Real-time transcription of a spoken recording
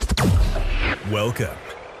Welcome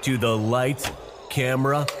to the Lights,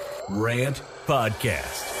 Camera, Rant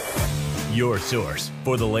Podcast. Your source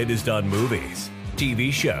for the latest on movies,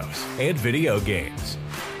 TV shows, and video games.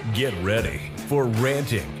 Get ready for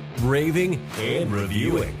ranting, raving, and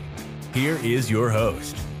reviewing. Here is your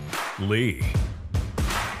host, Lee.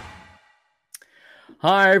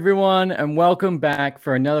 Hi, everyone, and welcome back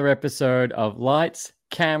for another episode of Lights,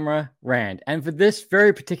 Camera, Rant. And for this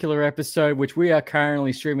very particular episode, which we are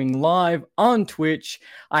currently streaming live on Twitch,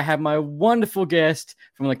 I have my wonderful guest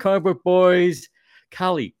from the Comic Book Boys,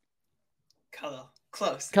 Cully.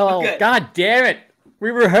 Close. Cully, God damn it. We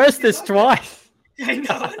rehearsed this twice. I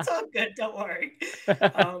know, it's all good. Don't worry.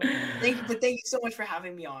 Thank you so much for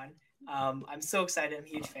having me on. I'm so excited. I'm a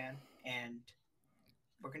huge fan. And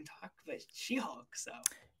we're going to talk about She-Hulk, so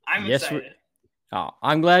I'm excited.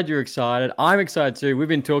 I'm glad you're excited. I'm excited too. We've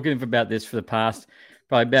been talking about this for the past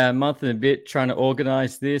probably about a month and a bit, trying to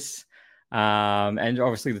organize this. And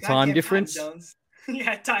obviously the time difference. Time zones.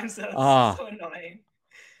 Yeah, time zones. So annoying.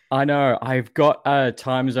 I know. I've got a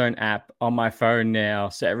time zone app on my phone now.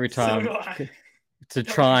 So every time to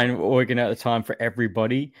try and organize the time for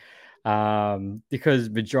everybody. Because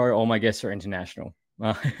majority all my guests are international.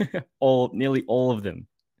 Nearly all of them.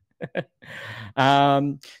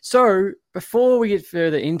 So before we get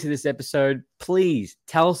further into this episode, please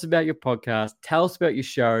tell us about your podcast, tell us about your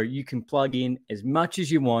show. You can plug in as much as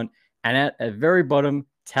you want, and at the very bottom,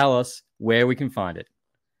 tell us where we can find it.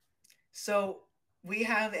 So we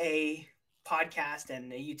have a podcast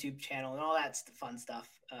and a YouTube channel and all that fun stuff.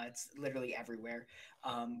 It's literally everywhere.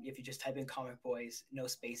 If you just type in Comic Boys, no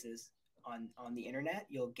spaces on the internet,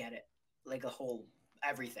 you'll get it, like a whole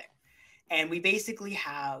everything. And we basically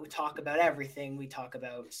we talk about everything. We talk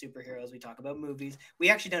about superheroes. We talk about movies. We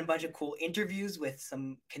actually done a bunch of cool interviews with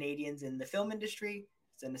some Canadians in the film industry.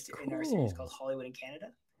 It's in our series called Hollywood in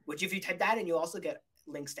Canada, which if you type that in, you'll also get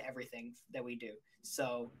links to everything that we do.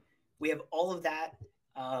 So we have all of that.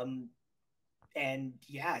 And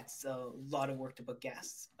yeah, it's a lot of work to book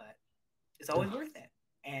guests, but it's always worth it.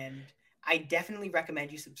 And I definitely recommend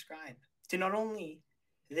you subscribe to not only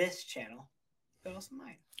this channel, but also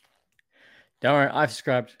mine. Don't worry, I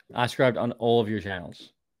subscribed on all of your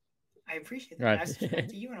channels. I appreciate that. Right. I subscribe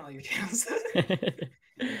to you on all your channels.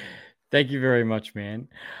 Thank you very much, man.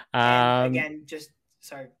 And again,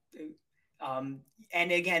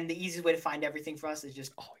 and again, the easiest way to find everything for us is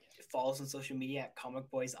just follow us on social media at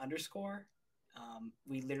comicboys_.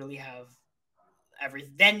 We literally have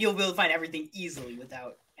everything. Then you'll be able to find everything easily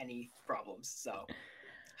without any problems. So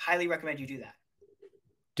highly recommend you do that.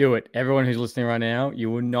 Do it. Everyone who's listening right now, you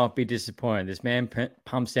will not be disappointed. This man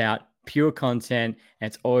pumps out pure content, and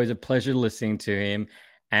it's always a pleasure listening to him.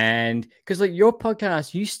 And because like your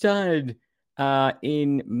podcast, you started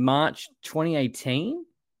in March 2018.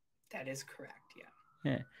 That is correct.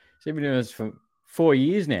 Yeah. So you've been doing this for 4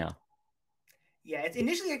 years now. Yeah, it's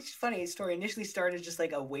initially it's funny story. Initially started just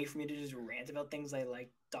like a way for me to just rant about things I like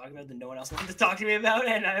talking about that no one else wanted to talk to me about,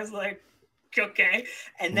 and I was like, okay.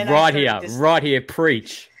 And then right here,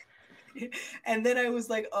 preach. And then I was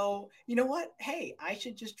like, oh, you know what? Hey, I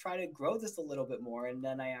should just try to grow this a little bit more. And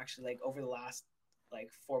then I actually like over the last like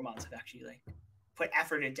 4 months, I've actually like put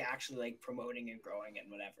effort into actually like promoting and growing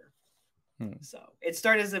and whatever. So it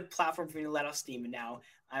started as a platform for me to let off steam, and now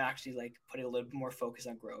I'm actually like putting a little bit more focus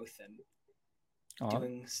on growth and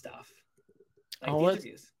doing stuff like the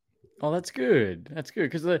interviews. Oh, that's good. That's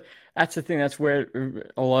good because that's the thing. That's where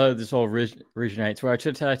a lot of this all originates. Where I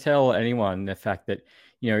tell anyone the fact that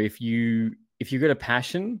if you got a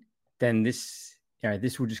passion, then this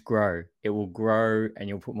will just grow. It will grow, and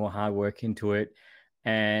you'll put more hard work into it.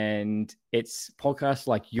 And it's podcasts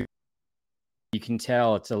like you can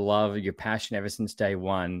tell it's a love, your passion ever since day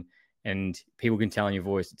one, and people can tell in your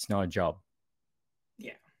voice it's not a job.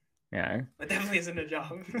 Yeah. It definitely isn't a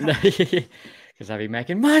job. Because I'll be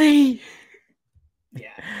making money.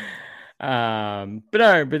 Yeah. But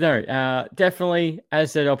no. Definitely, as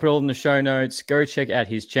I said, I'll put all in the show notes. Go check out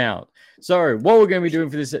his channel. So what we're going to be doing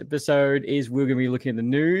for this episode is we're going to be looking at the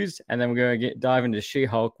news, and then we're going to dive into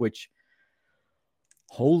She-Hulk, which,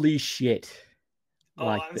 holy shit.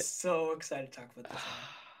 I'm so excited to talk about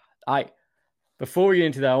this. Before we get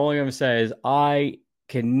into that, all I'm going to say is I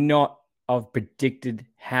cannot have predicted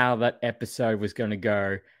how that episode was going to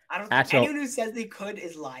go. I don't think anyone who says they could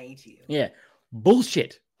is lying to you. Yeah.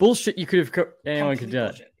 Bullshit. You could have, anyone could do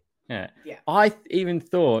it. Yeah. I even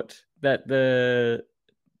thought that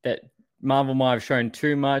that Marvel might have shown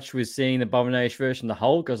too much with seeing the Abomination version of the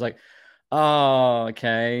Hulk. I was like, oh,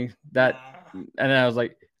 okay. And then I was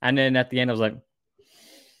like, and then at the end I was like,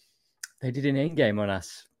 they did an Endgame on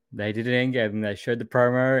us. They did an Endgame and they showed the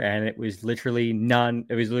promo, and it was literally none.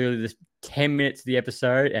 It was literally just 10 minutes of the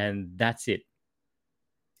episode, and that's it.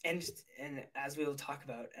 And as we will talk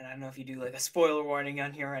about, and I don't know if you do like a spoiler warning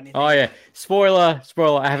on here or anything. Oh yeah, spoiler.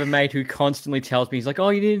 I have a mate who constantly tells me, he's like, "Oh,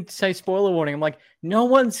 you didn't say spoiler warning." I'm like, "No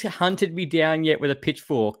one's hunted me down yet with a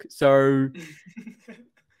pitchfork, so."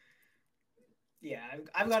 Yeah,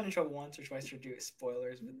 I've gotten in trouble once or twice for doing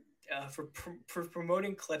spoilers, for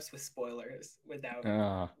promoting clips with spoilers without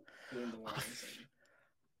doing the warnings.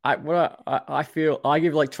 I feel I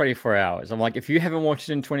give like 24 hours. I'm like, if you haven't watched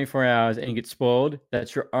it in 24 hours and you get spoiled,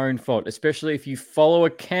 that's your own fault. Especially if you follow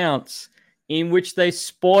accounts in which they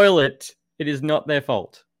spoil it, it is not their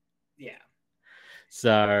fault. Yeah.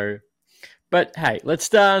 So, but hey, let's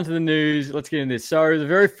start into the news. Let's get into this. So the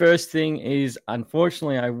very first thing is,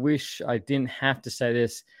 unfortunately, I wish I didn't have to say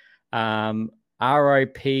this.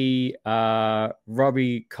 R.I.P.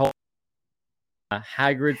 Robbie Cole,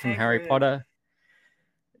 Hagrid from Harry Potter.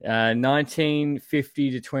 1950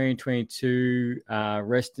 to 2022.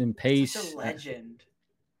 Rest in peace. Such a legend.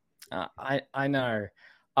 I know.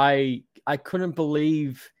 I couldn't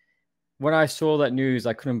believe when I saw that news.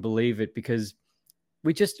 I couldn't believe it because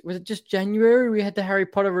was it just January? We had the Harry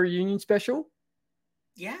Potter reunion special.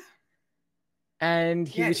 Yeah.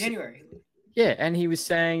 And January. Yeah, and he was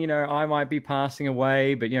saying, I might be passing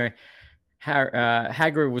away, but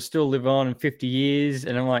Hagrid will still live on in 50 years,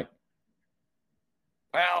 and I'm like,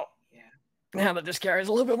 well, yeah. Now that this carries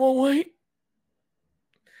a little bit more weight.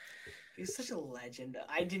 He's such a legend.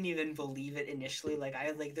 I didn't even believe it initially. Like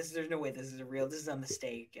there's no way this is this is a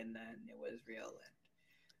mistake, and then it was real.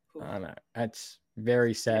 And I know. That's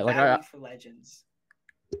very sad. For legends.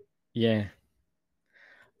 Yeah.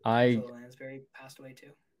 Lansbury passed away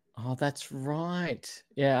too. Oh, that's right.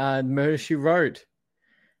 Yeah, Murder, She Wrote.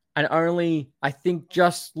 And only, I think,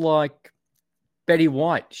 just like Betty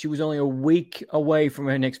White, she was only a week away from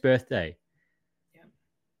her next birthday.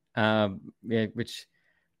 Yeah. Which,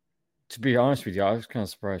 to be honest with you, I was kind of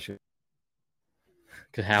surprised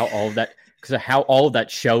because how old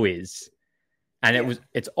that show is, and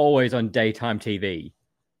it's always on daytime TV.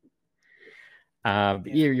 Yeah,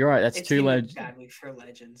 you're right. That's too legends. Bad week for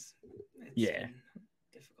legends. Yeah.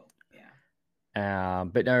 Difficult. Yeah.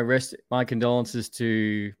 But no, my condolences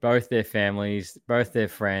to both their families, both their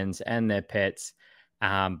friends, and their pets.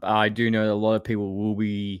 I do know that a lot of people will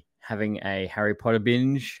be having a Harry Potter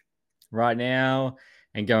binge right now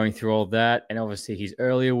and going through all that. And obviously his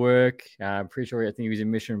earlier work, I'm pretty sure, I think he was in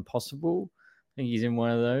Mission Impossible. I think he's in one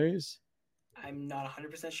of those. I'm not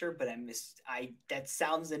 100% sure, but that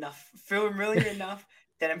sounds familiar enough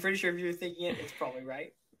that I'm pretty sure if you're thinking it, it's probably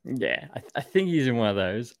right. Yeah, I think he's in one of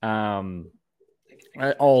those.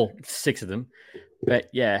 All 6 of them. But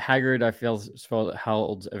yeah, Hagrid, I feel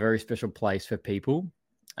holds a very special place for people.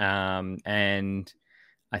 And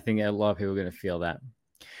I think a lot of people are going to feel that.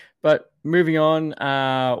 But moving on,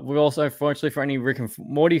 we've also, fortunately for any Rick and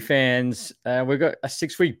Morty fans, we've got a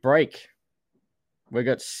 6-week break. We've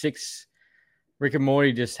got 6. Rick and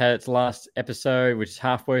Morty just had its last episode, which is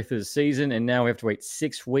halfway through the season, and now we have to wait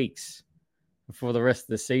 6 weeks for the rest of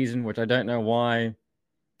the season, which I don't know why.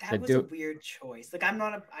 That was a weird choice. Like, I'm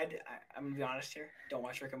gonna be honest here. Don't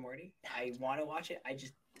watch Rick and Morty. I want to watch it. I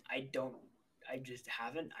just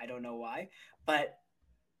haven't. I don't know why, but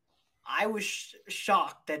I was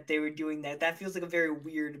shocked that they were doing that. That feels like a very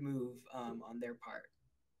weird move on their part.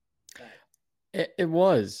 It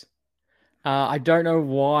was. I don't know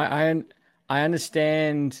why. I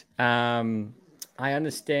understand. I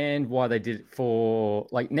understand why they did it for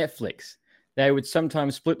like Netflix. They would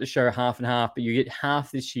sometimes split the show half and half, but you get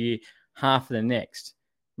half this year, half the next.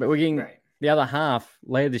 But we're getting the other half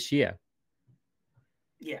later this year.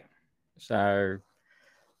 Yeah. So,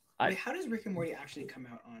 wait, how does Rick and Morty actually come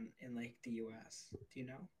out in like the US? Do you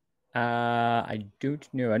know? I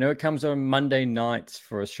don't know. I know it comes on Monday nights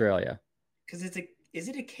for Australia. Because is it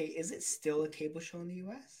still a cable show in the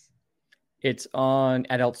US? It's on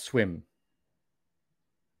Adult Swim.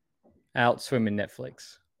 Adult Swim in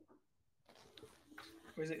Netflix.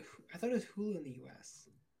 Or is it? I thought it was Hulu in the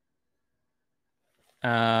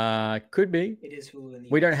US. Could be. It is Hulu in the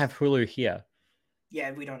US. We don't have Hulu here.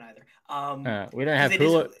 Yeah, we don't either. We don't have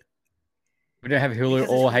Hulu. We don't have Hulu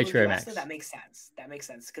or HBO Max. That makes sense.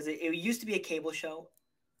 Because it used to be a cable show,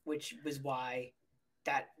 which was why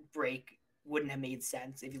that break wouldn't have made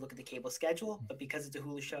sense if you look at the cable schedule. But because it's a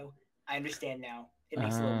Hulu show, I understand now. It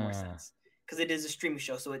makes a little more sense. Because it is a streaming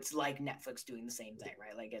show, so it's like Netflix doing the same thing,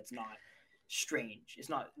 right? Like, it's not strange. It's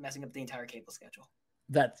not messing up the entire cable schedule.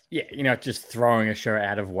 That's, just throwing a show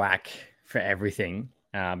out of whack for everything.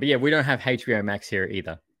 But yeah, we don't have HBO Max here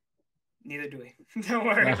either. Neither do we. Don't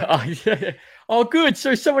worry about Oh, it. yeah. Oh, good.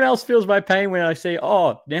 So someone else feels my pain when I say,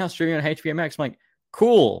 "Oh, now streaming on HBO Max." I'm like,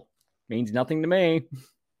 cool. Means nothing to me.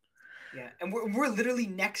 Yeah, and we're literally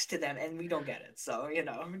next to them, and we don't get it. So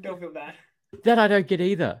don't feel bad. That I don't get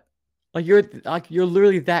either. You're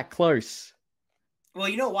literally that close. Well,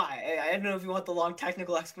 you know why? I don't know if you want the long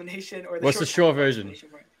technical explanation or the What's the short short technical version? explanation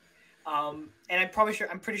for it. And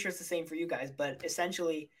I'm pretty sure it's the same for you guys. But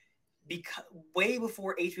essentially, because way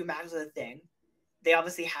before HBO Max was a thing, they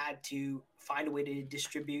obviously had to find a way to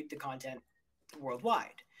distribute the content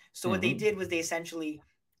worldwide. So what they did was they essentially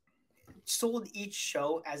sold each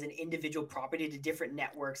show as an individual property to different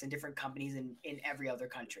networks and different companies in every other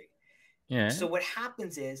country. Yeah. So what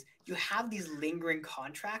happens is you have these lingering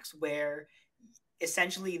contracts where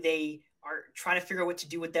essentially they are trying to figure out what to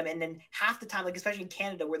do with them, and then half the time, like especially in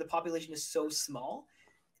Canada where the population is so small,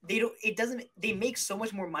 they make so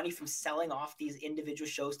much more money from selling off these individual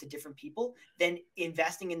shows to different people than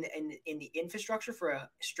investing in the infrastructure for a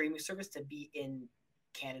streaming service to be in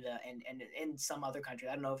Canada and in some other country.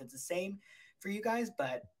 I don't know if it's the same for you guys,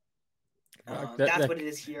 but that's what it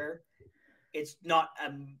is here. It's not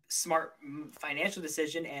a smart financial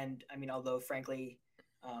decision, and I mean, although frankly,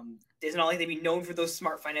 it's not like they've been known for those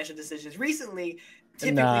smart financial decisions recently.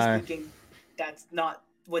 Typically speaking, that's not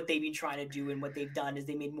what they've been trying to do, and what they've done is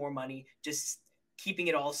they made more money just keeping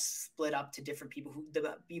it all split up to different people who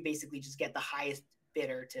you basically just get the highest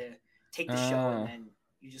bidder to take the show, and then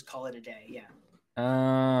you just call it a day. Yeah.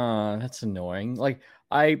 That's annoying. What's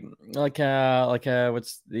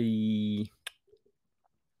the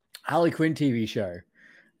Harley Quinn TV show?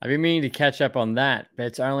 I've been meaning to catch up on that, but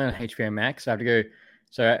it's only on HBO Max. I have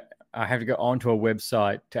to go onto a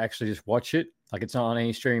website to actually just watch it. Like, it's not on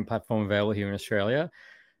any streaming platform available here in Australia.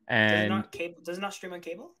 And does it not stream on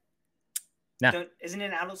cable? No. Isn't it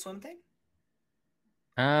an Adult Swim thing?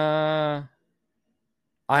 I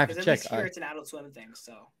have to check. Here it's an Adult Swim thing,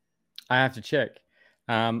 so I have to check.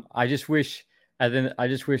 I just wish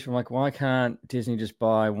I'm like, why can't Disney just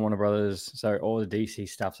buy Warner Brothers? So all the DC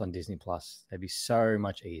stuff's on Disney Plus. That'd be so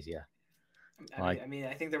much easier. I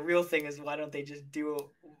think the real thing is, why don't they just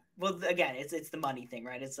do? Well, again, it's the money thing,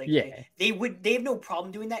 right? It's like they have no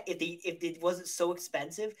problem doing that if it wasn't so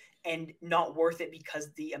expensive and not worth it,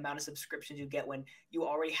 because the amount of subscriptions you get when you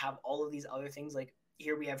already have all of these other things. Like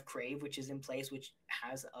here we have Crave, which is in place, which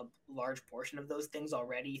has a large portion of those things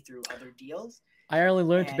already through other deals. I only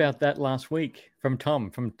learned about that last week from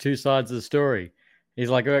Tom from Two Sides of the Story. He's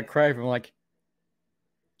like, about Crave. I'm like,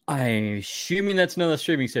 I'm assuming that's another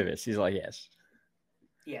streaming service. He's like, yes.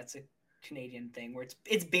 Yeah, it's a Canadian thing where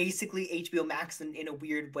it's basically HBO Max in a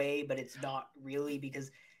weird way, but it's not really,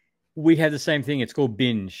 because we have the same thing. It's called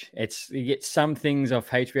binge. You get some things off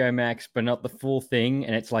HBO Max, but not the full thing,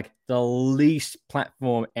 and it's like the least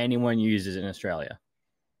platform anyone uses in Australia.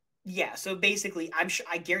 Yeah, so basically,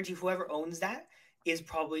 I guarantee whoever owns that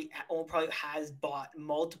probably has bought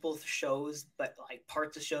multiple shows, but like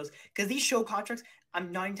parts of shows, because these show contracts,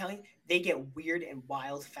 I'm not even telling you, they get weird and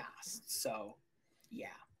wild fast. So yeah,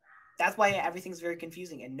 that's why everything's very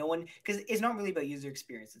confusing, and because it's not really about user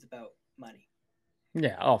experience, it's about money.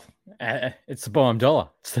 Yeah, it's the bottom dollar.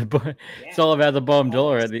 It's all about the bottom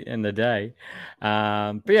dollar at the end of the day.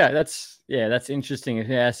 But that's interesting.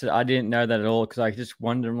 Yes, I didn't know that at all, because I just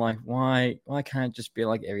wondered, I'm like, why can't it just be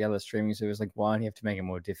like every other streaming service? Like, why do you have to make it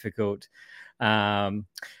more difficult?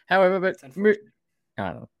 However, but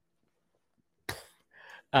I don't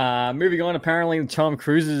know. Moving on, apparently Tom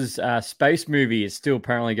Cruise's space movie is still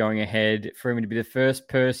apparently going ahead for him to be the first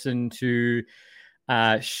person to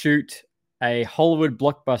shoot a Hollywood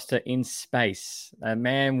blockbuster in space. A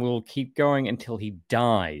man will keep going until he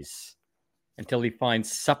dies, until he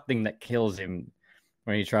finds something that kills him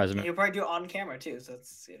when he tries to. He'll probably do it on camera too, so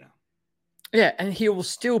it's Yeah, and he will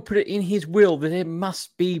still put it in his will that it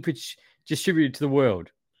must be distributed to the world.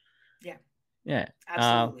 Yeah,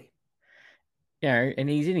 absolutely. And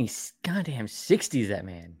he's in his goddamn 60s. That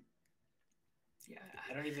man. Yeah,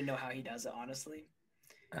 I don't even know how he does it, honestly.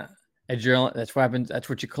 Adrenaline. That's what happens. That's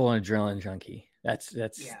what you call an adrenaline junkie. That's to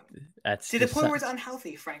the point where it's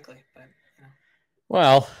unhealthy, frankly. But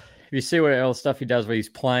well, if you see what else stuff he does where he's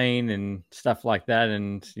playing and stuff like that,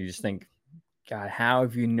 and you just think, God, how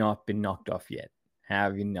have you not been knocked off yet? How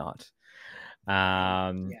have you not?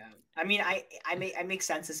 I mean, I make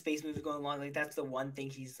sense of space movies going along. Like, that's the one thing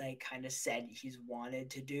he's like kind of said he's wanted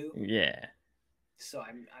to do. Yeah. So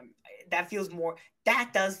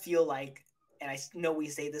that does feel like, and I know we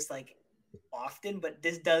say this like often, but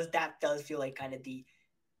that does feel like kind of the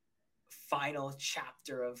final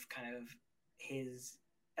chapter of kind of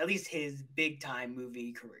at least his big time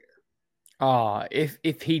movie career. Oh,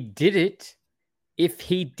 if he did it, if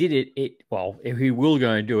he will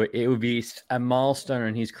go and do it, it would be a milestone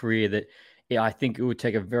in his career that I think it would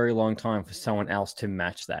take a very long time for someone else to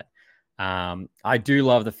match that. I do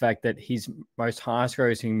love the fact that his most highest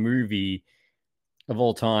grossing movie of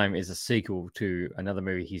all time is a sequel to another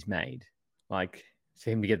movie he's made. Like, for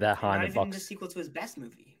him to get that high in the box. Not even the sequel to his best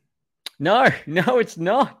movie. No, it's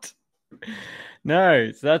not.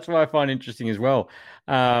 No, so that's what I find interesting as well.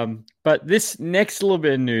 But this next little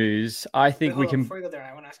bit of news, I think we can. Before you go there,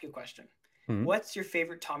 I want to ask you a question. Mm-hmm. What's your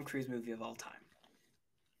favorite Tom Cruise movie of all time?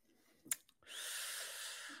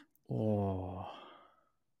 Oh,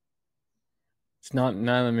 it's not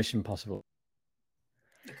none of the Mission Impossible.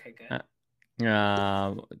 Okay, good.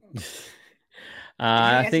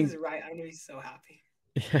 I think is right. I'm gonna be so happy.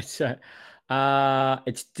 Yeah, so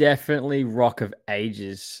it's definitely Rock of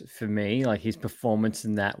Ages for me. Like his performance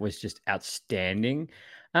in that was just outstanding.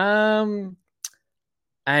 And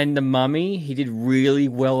The Mummy, he did really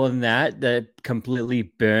well in that. That completely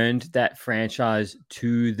burned that franchise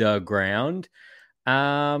to the ground.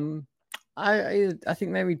 I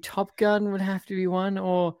think maybe Top Gun would have to be one,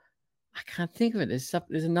 or I can't think of it.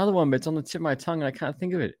 There's another one, but it's on the tip of my tongue, and I can't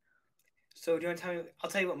think of it. So do you want to tell me? I'll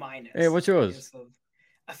tell you what mine is. Yeah, what's yours?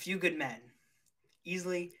 A Few Good Men.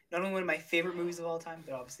 Easily, not only one of my favorite movies of all time,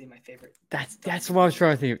 but obviously my favorite. That's what I was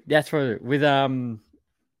trying to think. That's what with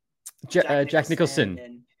Jack Nicholson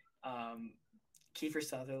and Kiefer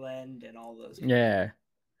Sutherland and all those. People. Yeah,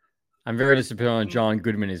 I'm very disappointed on John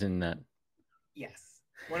Goodman is in that. Yes,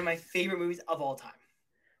 one of my favorite movies of all time.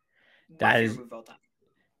 That is movie of all time.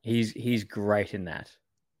 He's great in that.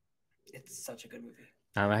 It's such a good movie.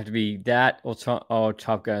 I have to be that or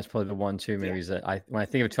Top Gun is probably the 1-2 movies that when I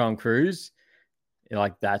think of Tom Cruise,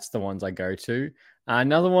 like that's the ones I go to.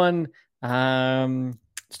 Another one,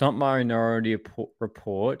 it's not Minority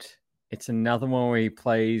Report. It's another one where he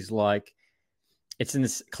plays like it's in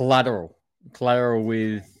this Collateral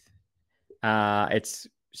with it's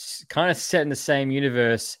kind of set in the same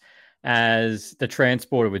universe as The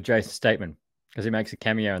Transporter with Jason Statham because he makes a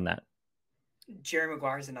cameo in that. Jerry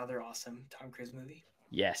Maguire is another awesome Tom Cruise movie.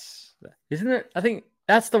 Yes. Isn't it? I think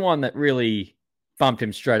that's the one that really bumped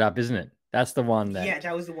him straight up, isn't it? That's the one that... Yeah,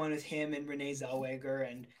 that was the one with him and Renee Zellweger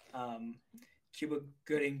and Cuba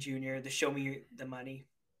Gooding Jr., the Show Me the Money.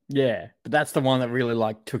 Yeah, but that's the one that really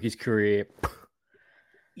like took his career.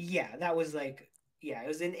 Yeah, that was like... Yeah, it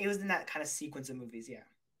was in that kind of sequence of movies, yeah.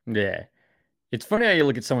 Yeah. It's funny how you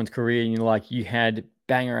look at someone's career and you're like, you had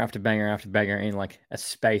banger after banger after banger in like a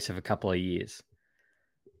space of a couple of years.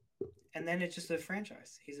 And then it's just a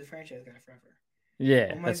franchise. He's a franchise guy forever.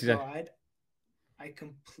 Yeah. Oh my God. I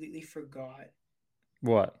completely forgot.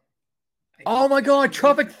 What? Oh my God,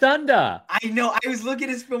 Tropic Thunder. I know. I was looking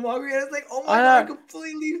at his filmography and I was like, oh my God,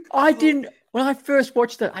 completely. I didn't. When I first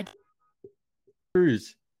watched that, I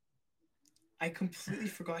completely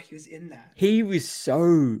forgot he was in that. He was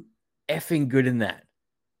so effing good in that.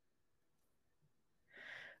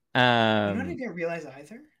 You know what I didn't realize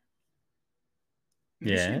either?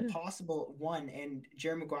 Mission Yeah. Impossible 1 and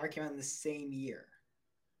Jerry Maguire came out in the same year.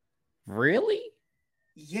 Really?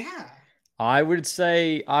 Yeah. I would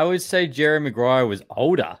say Jerry Maguire was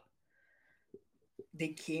older. They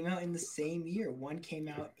came out in the same year. One came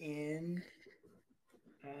out in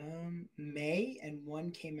May and one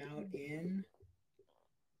came out in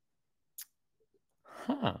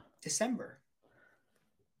December.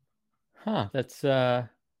 That's I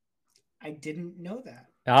didn't know that.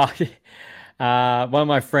 One of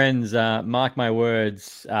my friends, mark my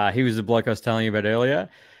words, he was the bloke I was telling you about earlier.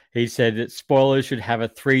 He said that spoilers should have a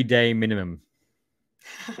 3-day minimum.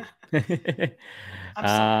 I'm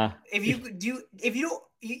sorry. If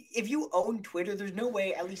you own Twitter, there's no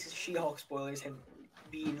way at least She-Hulk spoilers have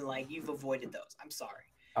been like you've avoided those. I'm sorry.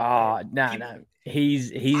 No.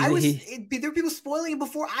 There were people spoiling it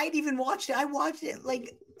before I'd even watched it. I watched it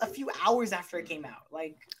like a few hours after it came out.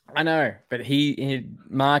 Like I know, but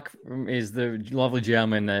Mark is the lovely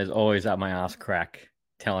gentleman that is always up my ass crack,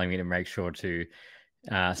 telling me to make sure to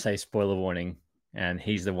say spoiler warning, and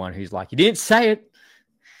he's the one who's like, you didn't say it.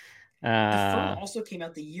 The film also came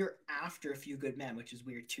out the year after A Few Good Men, which is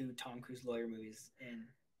weird. 2 Tom Cruise lawyer movies in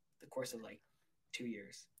the course of like 2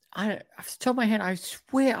 years. Off the top of my head, I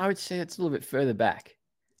swear I would say it's a little bit further back.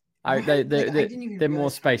 They're more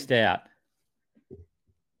spaced out.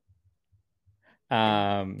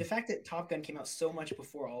 The fact that Top Gun came out so much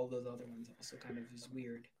before all those other ones also kind of is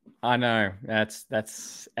weird. I know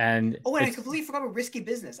that's and I completely forgot about Risky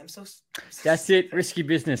Business. That's it, Risky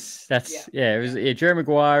Business. It was Jerry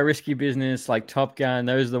Maguire, Risky Business, like Top Gun.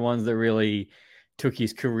 Those are the ones that really took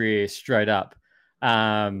his career straight up.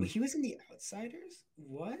 He was in The Outsiders?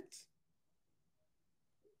 What?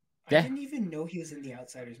 I Yeah. didn't even know he was in the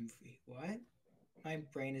Outsiders movie. What? My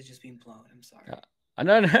brain is just being blown. I'm sorry. I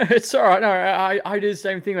know, no, it's all right. No, I do the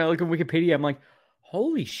same thing. When I look at Wikipedia, I'm like,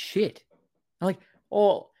 holy shit. I'm like,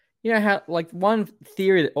 oh, you know how, like, one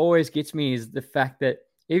theory that always gets me is the fact that,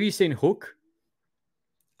 have you seen Hook?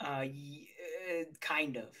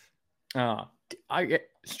 Kind of. I get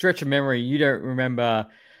stretch of memory. You don't remember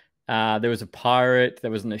there was a pirate that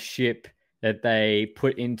was on a ship that they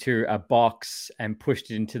put into a box and pushed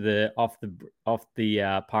it into the off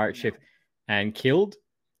the pirate ship and killed.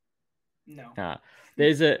 No.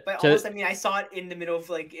 There's a. But almost, I mean, I saw it in the middle of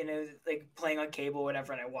like playing on cable or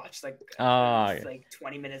whatever, and I watched like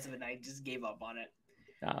 20 minutes of it, and I just gave up on it.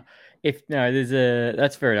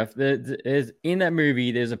 That's fair enough. There's in that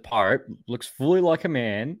movie. There's a pirate looks fully like a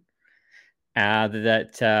man.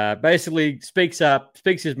 That basically speaks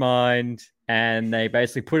his mind, and they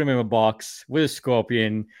basically put him in a box with a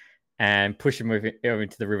scorpion and push him over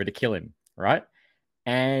into the river to kill him, right?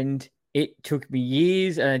 And it took me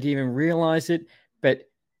years, and I didn't even realize it, but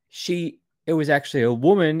it was actually a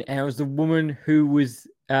woman, and it was the woman who was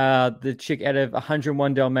the chick out of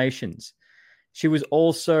 101 Dalmatians. She was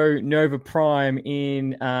also Nova Prime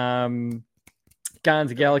in Guardians of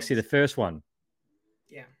the Galaxy, the first one.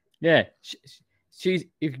 Yeah, she's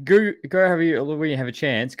if you go have a look when you have a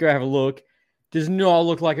chance. Go have a look. Does not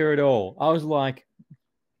look like her at all. I was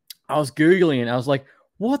Googling it. I was like,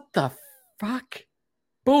 what the fuck?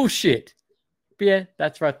 Bullshit. But yeah,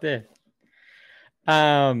 that's right there.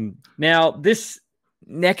 Now this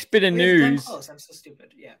next bit of news. Glenn Close. I'm so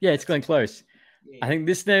stupid. Yeah, it's Glenn Close. Yeah. I think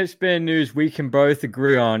this next bit of news we can both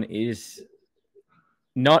agree on is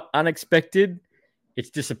not unexpected.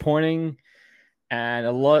 It's disappointing. And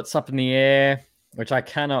a lot's up in the air, which I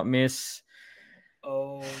cannot miss.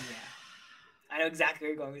 Oh, yeah. I know exactly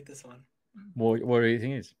where you're going with this one. What do you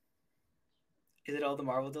think is? Is it all the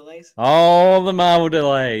Marvel delays? All the Marvel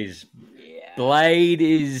delays. Yeah. Blade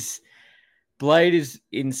is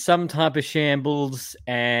in some type of shambles,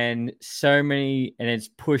 and it's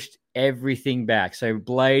pushed everything back. So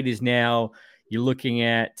Blade is now, you're looking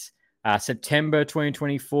at September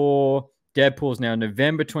 2024. Deadpool's now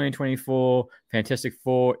November 2024. Fantastic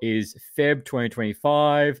Four is Feb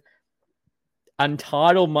 2025.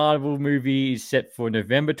 Untitled Marvel movie is set for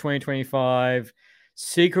November 2025.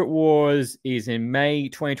 Secret Wars is in May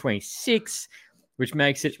 2026, which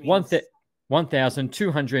makes it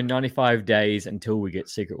 1,295 days until we get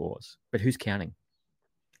Secret Wars. But who's counting?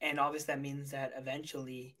 And obviously that means that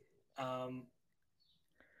eventually...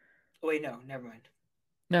 wait, no, never mind.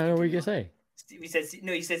 No, what were you going to say? You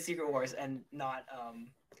said Secret Wars and not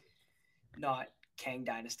Kang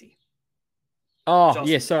Dynasty. Oh,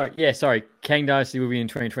 yeah, sorry. Kang Dynasty will be in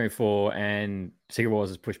 2024 and Secret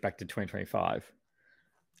Wars is pushed back to 2025.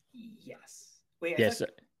 Yes. Wait, I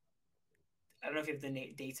don't know if you have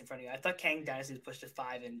the dates in front of you. I thought Kang Dynasty was pushed to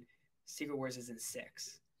 5 and Secret Wars is in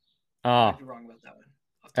 6. I might be wrong about that one.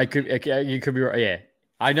 You could be right. Yeah.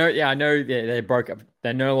 I know they broke up.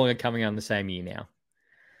 They're no longer coming out in the same year now.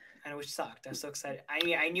 I know, which sucked. I'm so excited. I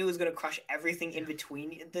mean, I knew it was going to crush everything in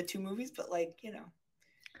between the two movies, but I know.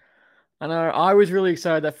 I was really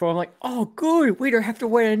excited that I'm like, oh, good. We don't have to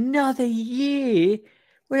wait another year.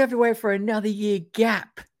 We have to wait for another year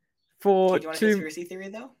gap for. Do you want a conspiracy theory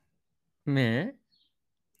though? Yeah.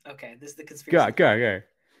 Okay, this is the conspiracy. Go.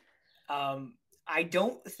 I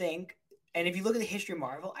don't think, and if you look at the history of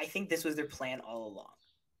Marvel, I think this was their plan all along.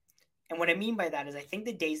 And what I mean by that is I think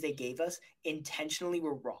the days they gave us intentionally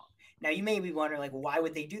were wrong. Now, you may be wondering, why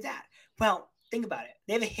would they do that? Well, think about it.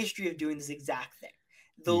 They have a history of doing this exact thing.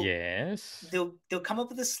 They'll come up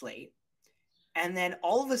with a slate, and then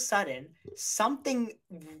all of a sudden, something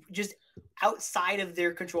just outside of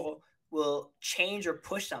their control will change or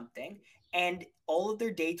push something, and all of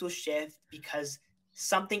their dates will shift because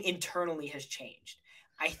something internally has changed.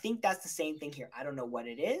 I think that's the same thing here. I don't know what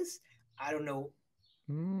it is. I don't know.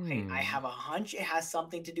 I have a hunch it has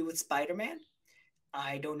something to do with Spider-Man.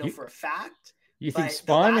 I don't know for a fact. You think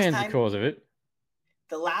Spider-Man's the cause of it?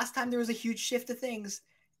 The last time there was a huge shift of things,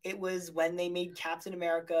 it was when they made Captain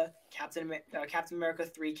America 3,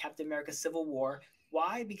 Captain America Civil War.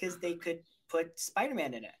 Why? Because they could put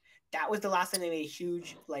Spider-Man in it. That was the last time they made a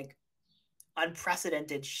huge,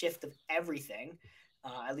 unprecedented shift of everything,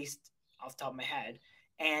 at least off the top of my head.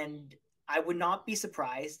 And I would not be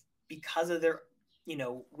surprised because of their,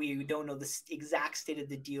 we don't know the exact state of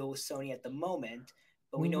the deal with Sony at the moment,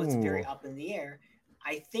 but we know it's very up in the air.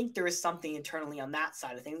 I think there is something internally on that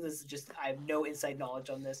side of things. This is just, I have no inside knowledge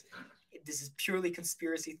on this. This is purely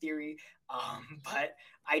conspiracy theory. But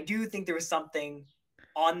I do think there was something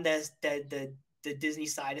on the Disney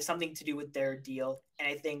side is something to do with their deal, and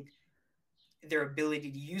I think their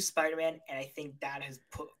ability to use Spider-Man, and I think that has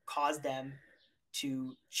caused them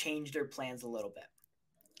to change their plans a little bit.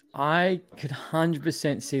 I could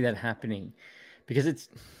 100% see that happening because it's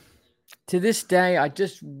to this day, I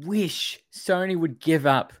just wish Sony would give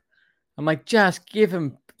up. I'm like, just give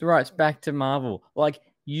them the rights back to Marvel. Like,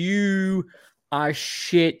 you are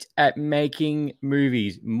shit at making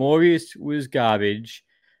movies. Morbius was garbage.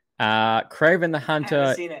 Kraven the I Hunter.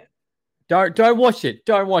 haven't seen it. Don't watch it.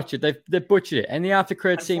 Don't watch it. They butchered it, and the after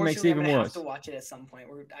credit scene makes it even I'm gonna worse. have to watch it at some point.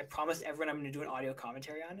 I promised everyone I'm gonna do an audio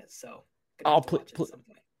commentary on it, so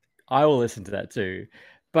I will listen to that too.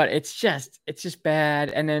 But it's just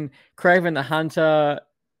bad. And then Kraven the Hunter,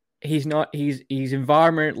 he's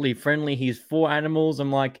environmentally friendly. He's for animals.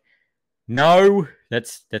 I'm like, no,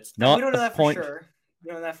 that's not. We don't know the that point. for sure.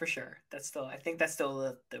 We don't know that for sure. I think that's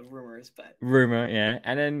still the rumors, but Rumor, yeah.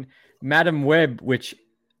 And then Madam Web, which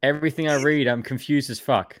everything I read, I'm confused as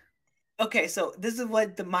fuck. Okay, so this is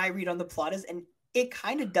what my read on the plot is, and it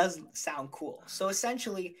kind of does sound cool. So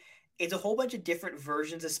essentially, it's a whole bunch of different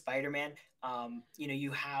versions of Spider-Man.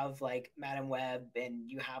 You have like Madam Web, and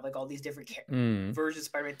you have like all these different versions of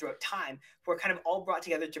Spider-Man throughout time, who are kind of all brought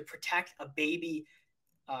together to protect a baby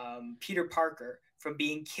Peter Parker from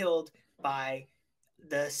being killed by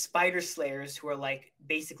the Spider Slayers, who are like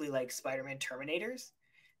basically like Spider-Man Terminators.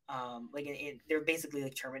 They're basically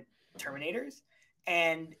like Terminators,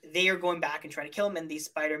 and they are going back and trying to kill him, and these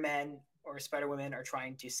Spider-Men or Spider-Women are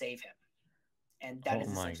trying to save him. And that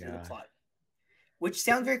is essentially the plot. Which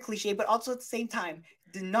sounds very cliche, but also at the same time,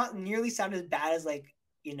 did not nearly sound as bad as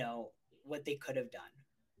what they could have done.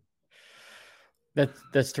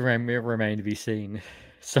 That's to remain to be seen.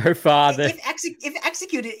 So far, if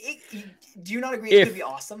executed, do you not agree it could be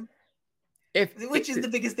awesome? Which is the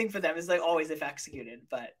biggest thing for them, is like always if executed.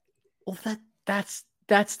 But that's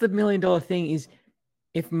the $1 million thing, is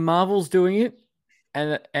if Marvel's doing it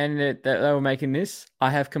and that they were making this,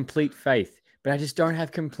 I have complete faith. But I just don't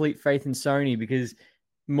have complete faith in Sony, because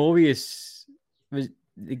Morbius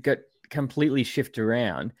got completely shifted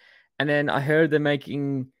around. And then I heard they're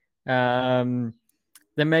making one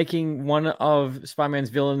of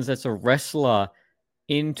Spider-Man's villains that's a wrestler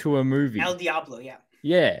into a movie. El Diablo, yeah.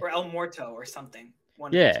 Yeah. Or El Muerto or something.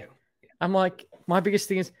 One yeah. of the two. Yeah. I'm like, my biggest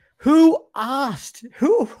thing is, who asked?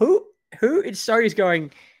 Who it's Sony's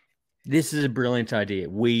going, this is a brilliant idea.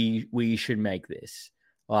 We should make this.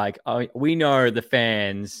 Like, we know the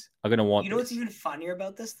fans are going to want this. You know what's even funnier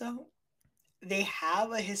about this, though? They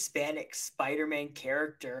have a Hispanic Spider-Man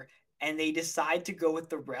character, and they decide to go with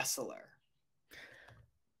the wrestler.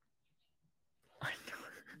 I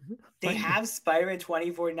know. They have Spider-Man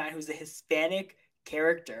 2049, who's a Hispanic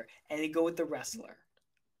character, and they go with the wrestler.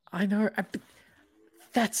 I know.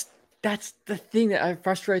 That's the thing that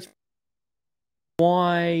frustrates me.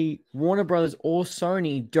 Why Warner Brothers or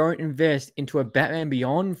Sony don't invest into a Batman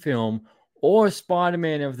Beyond film or a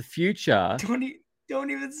Spider-Man of the future.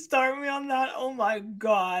 Don't even start me on that. Oh my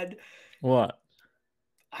God. What?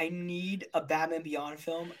 I need a Batman Beyond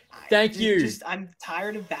film. Thank you. I'm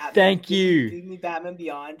tired of Batman. Thank you. Give me Batman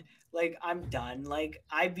Beyond. Like, I'm done. Like,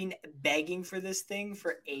 I've been begging for this thing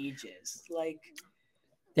for ages. Like,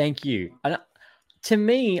 thank you. And to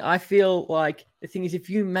me, I feel like the thing is,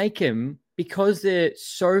 if you make them, because they're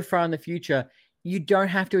so far in the future, you don't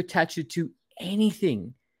have to attach it to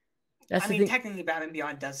anything. Technically, Batman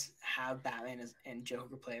Beyond does have Batman and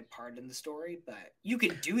Joker play a part in the story, but you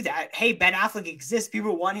can do that. Hey, Ben Affleck exists.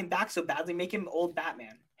 People want him back so badly. Make him old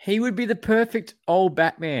Batman. He would be the perfect old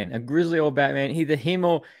Batman, a grizzly old Batman. Either him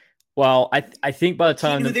or, well, I think by the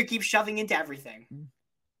time they keep shoving into everything.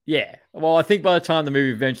 Yeah, well, I think by the time the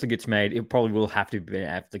movie eventually gets made, it probably will have to be Ben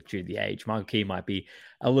Affleck due to the age. Michael Keaton might be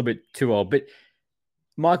a little bit too old, but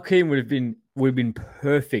Michael Keaton would have been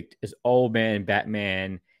perfect as old man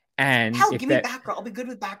Batman. And give me Batgirl. I'll be good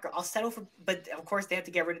with Batgirl. I'll settle for, but of course they have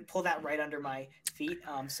to pull that right under my feet.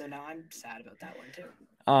 So now I'm sad about that one too.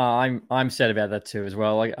 I'm sad about that too as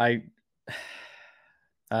well. Like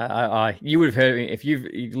you would have heard me if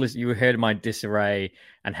you heard my disarray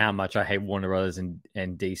and how much I hate Warner Brothers and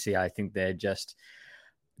DC. I think they're just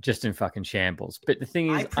in fucking shambles. But the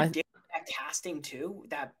thing is, I predicted that casting too.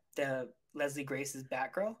 That the Leslie Grace's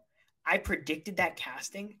Batgirl. I predicted that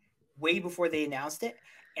casting way before they announced it,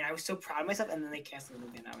 and I was so proud of myself. And then they canceled the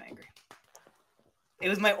movie, and I'm angry.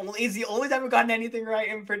 It's the only time I've gotten anything right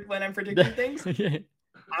when I'm predicting things. Yeah.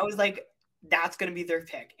 I was like, that's going to be their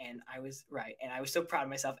pick. And I was right. And I was so proud of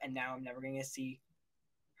myself. And now I'm never going to see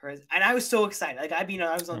her. And I was so excited. Like, I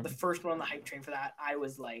was on the first one on the hype train for that. I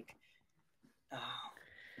was like, oh.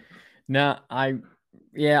 No,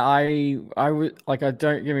 Yeah, I would like. I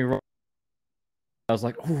don't get me wrong. I was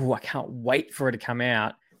like, oh, I can't wait for it to come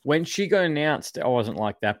out. When she got announced, I wasn't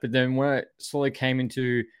like that. But then when it slowly came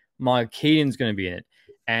into Mike Keaton's going to be in it,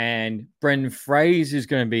 and Brendan Fraser's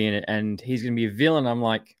going to be in it, and he's going to be a villain, I'm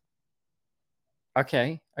like,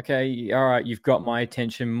 okay, all right, you've got my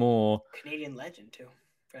attention more. Canadian legend too,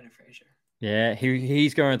 Brendan Fraser. Yeah,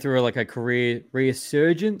 he's going through like a career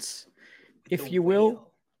resurgence, With if the you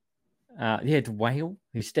will. whale. Yeah, the whale.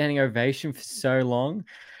 He's standing ovation for so long.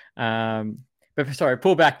 But sorry,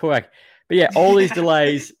 pull back. But yeah, all these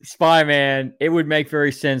delays, Spider-Man, it would make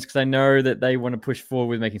very sense because I know that they want to push forward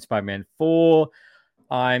with making Spider-Man 4.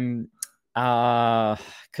 I'm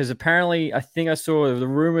because apparently I think I saw the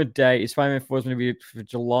rumored date is Spider-Man 4 is going to be for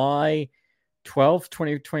July 12th,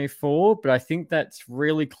 2024, but I think that's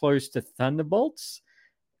really close to Thunderbolts,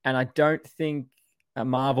 and I don't think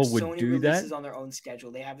Marvel would Sony do that. releases on their own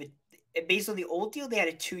schedule. They have it based on the old deal. They had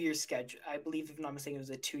a 2-year schedule. I believe, if I'm not mistaken, it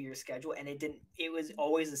was a 2-year schedule, and it didn't. It was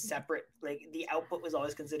always a separate. Like the output was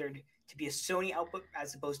always considered to be a Sony output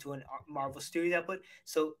as opposed to a Marvel Studios output.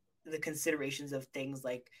 So the considerations of things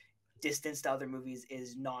like distance to other movies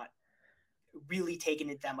is not really taken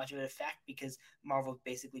into that much of an effect because Marvel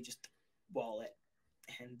basically just wallet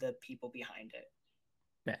and the people behind it.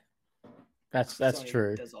 Yeah, that's Sony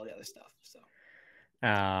true. does all the other stuff. So.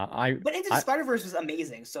 But Into the Spider-Verse was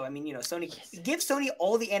amazing. So I mean, Sony give Sony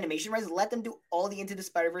all the animation rights, let them do all the Into the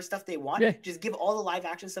Spider-Verse stuff they want. Yeah. Just give all the live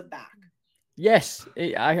action stuff back. Yes,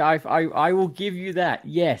 I will give you that.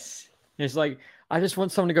 Yes, it's like I just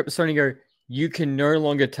want someone to go to Sony and go. You can no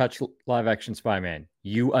longer touch live action Spider-Man.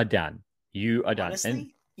 You are done. You are done. Honestly,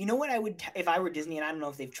 and you know what I would if I were Disney, and I don't know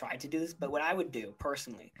if they've tried to do this, but what I would do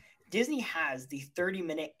personally, Disney has the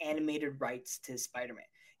 30-minute animated rights to Spider-Man.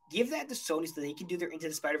 Give that to Sony so they can do their Into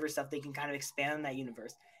the Spider-Verse stuff. They can kind of expand on that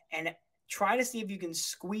universe and try to see if you can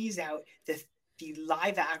squeeze out the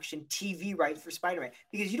live action TV rights for Spider-Man,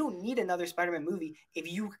 because you don't need another Spider-Man movie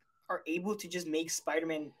if you are able to just make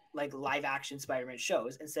Spider-Man like live action Spider-Man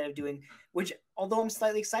shows instead of doing, which although I'm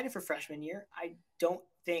slightly excited for freshman year, I don't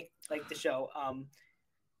think like the show.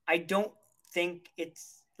 I don't think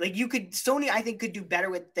it's like Sony I think could do better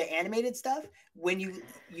with the animated stuff when you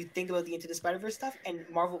think about the Into the Spider-Verse stuff, and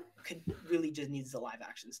Marvel could really just needs the live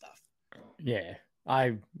action stuff. Yeah,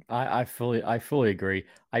 I fully agree.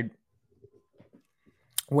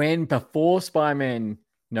 When before Spider-Man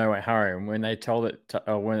No Way Home, when they told it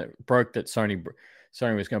when it broke that Sony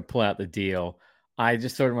was going to pull out the deal, I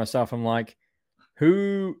just thought to myself, I'm like,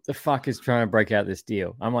 who the fuck is trying to break out this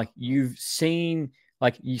deal? I'm like, you've seen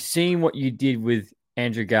what you did with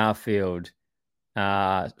Andrew Garfield,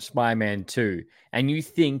 Spider-Man 2, and you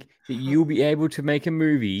think that you'll be able to make a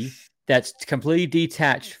movie that's completely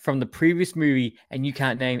detached from the previous movie, and you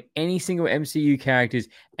can't name any single MCU characters,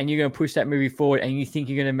 and you're going to push that movie forward, and you think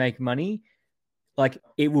you're going to make money? Like,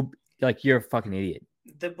 it will, like, you're a fucking idiot.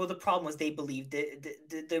 The problem was they believed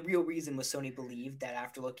the real reason was Sony believed that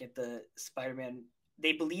after looking at the Spider-Man,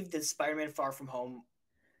 they believed that Spider-Man Far From Home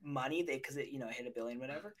money, because it hit $1 billion,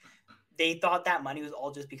 whatever. They thought that money was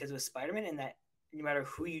all just because it was Spider-Man, and that no matter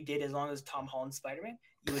who you did, as long as Tom Holland's Spider-Man,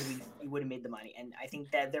 you would have made the money. And I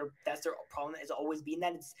think that that's their problem. Has always been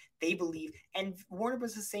that they believe, and Warner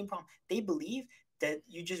Bros. The same problem. They believe that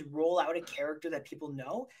you just roll out a character that people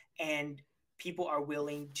know, and people are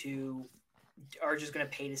just going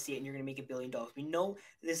to pay to see it, and you're going to make $1 billion. We know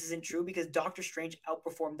this isn't true because Doctor Strange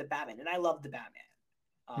outperformed the Batman, and I love the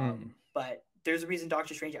Batman. But there's a reason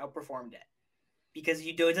Doctor Strange outperformed it, because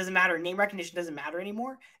it doesn't matter. Name recognition doesn't matter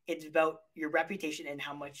anymore. It's about your reputation and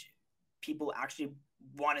how much people actually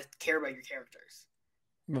want to care about your characters.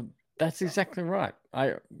 Well, that's exactly right.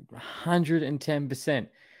 110%.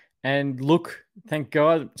 And look, thank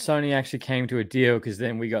God Sony actually came to a deal, because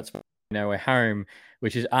then we got No Way Home,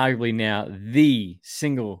 which is arguably now the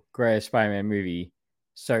single greatest Spider-Man movie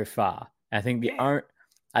so far. I think I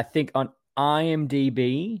think on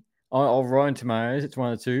IMDb or Rotten Tomatoes, it's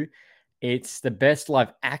one of the two. It's the best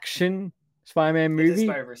live action Spider-Man movie. The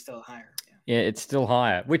Spider-Verse still higher. Yeah, it's still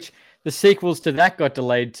higher. Which the sequels to that got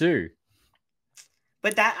delayed too.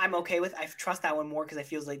 But that I'm okay with. I trust that one more because it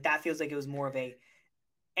feels like it was more of a.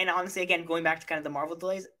 And honestly, again, going back to kind of the Marvel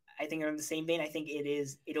delays, I think are in the same vein. I think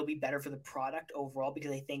it'll be better for the product overall,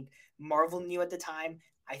 because I think Marvel knew at the time.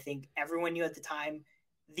 I think everyone knew at the time.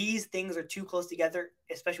 These things are too close together,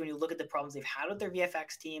 especially when you look at the problems they've had with their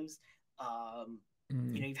VFX teams.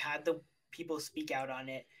 You've had the people speak out on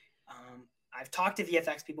it. I've talked to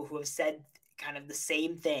VFX people who have said kind of the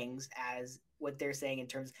same things as what they're saying in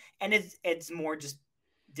terms, and it's more just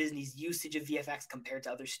Disney's usage of VFX compared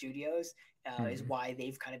to other studios is why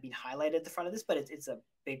they've kind of been highlighted at the front of this, but it's a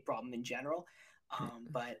big problem in general.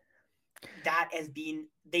 But that has been,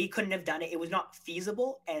 they couldn't have done it. It was not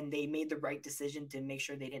feasible, and they made the right decision to make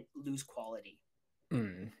sure they didn't lose quality.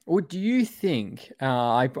 Well, do you think,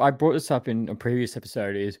 I brought this up in a previous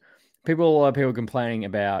episode, is a lot of people complaining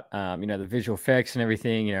about, the visual effects and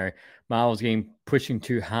everything, Marvel's pushing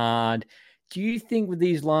too hard. Do you think with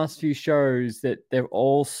these last few shows that they've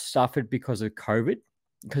all suffered because of COVID?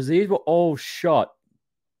 Because these were all shot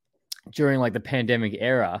during like the pandemic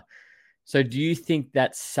era. So do you think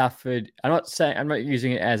that suffered? I'm not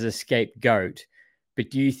using it as a scapegoat, but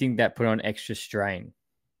do you think that put on extra strain?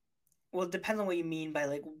 Well, it depends on what you mean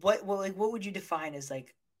by what would you define as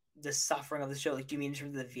like the suffering of the show? Like, do you mean in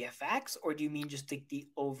terms of the VFX, or do you mean just like the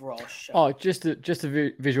overall show? Oh, just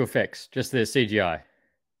the visual effects, just the CGI.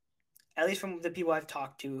 At least from the people I've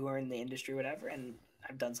talked to who are in the industry, or whatever, and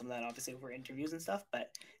I've done some of that obviously for interviews and stuff.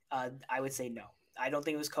 But I would say no. I don't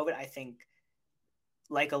think it was COVID. I think,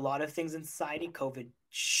 like a lot of things in society, COVID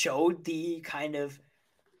showed the kind of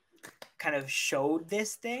showed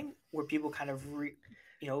this thing where people kind of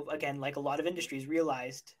again, like a lot of industries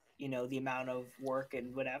realized, the amount of work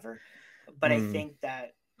and whatever. But I think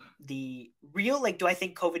that the real, do I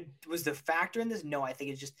think COVID was the factor in this? No, I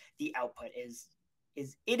think it's just the output is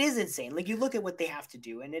insane. Like, you look at what they have to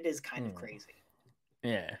do, and it is kind of crazy.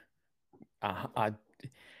 Yeah.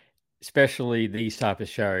 Especially these type of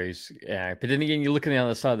shows. But then again, you look on the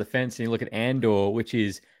other side of the fence and you look at Andor, which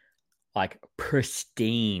is like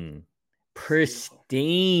pristine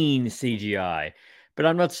CGI. But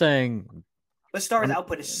I'm not saying. But Star Wars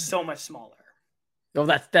output is so much smaller. Oh,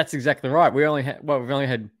 that's exactly right. We've only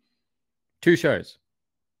had 2 shows.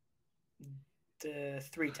 The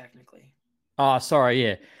 3 technically. Oh, sorry.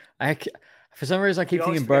 Yeah, for some reason I keep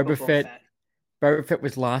thinking Boba Fett. Boba Fett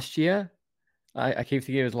was last year. I keep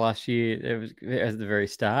thinking it was last year. It was at the very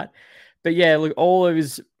start. But yeah, look, all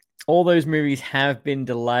those movies have been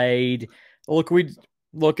delayed.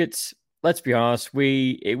 Let's be honest,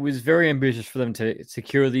 it was very ambitious for them to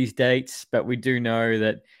secure these dates, but we do know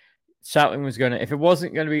that something was if it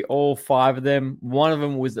wasn't going to be all 5 of them, one of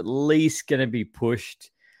them was at least going to be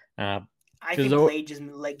pushed. I think Blade just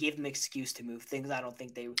gave them an excuse to move things. I don't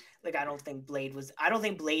think Blade was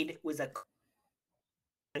a.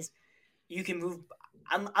 You can move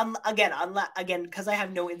again because I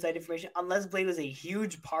have no inside information. Unless Blade was a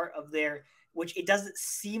huge part of their, which it doesn't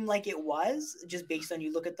seem like it was, just based on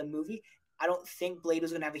you look at the movie. I don't think Blade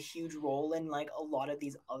was going to have a huge role in like a lot of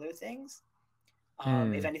these other things.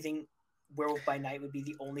 If anything, Werewolf by Night would be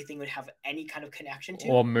the only thing would have any kind of connection to.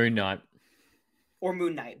 Or Moon Knight.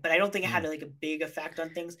 But I don't think it had like a big effect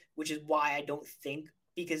on things, which is why I don't think,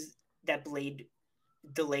 because that Blade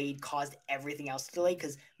delayed caused everything else to delay,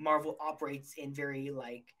 because Marvel operates in very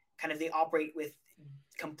they operate with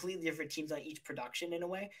completely different teams on each production in a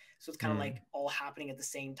way, so it's kind of like all happening at the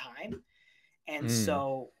same time. And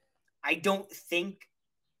so I don't think,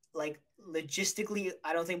 logistically,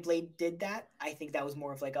 I don't think Blade did that. I think that was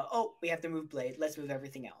more of we have to move Blade, let's move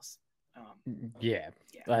everything else.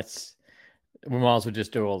 That's, we might as well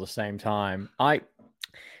just do it all at the same time.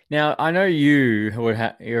 Now, I know you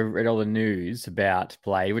read all the news about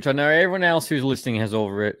Blade, which I know everyone else who's listening has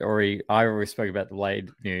already spoke about the Blade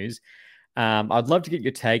news. I'd love to get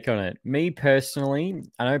your take on it. Me personally,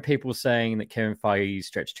 I know people saying that Kevin Feige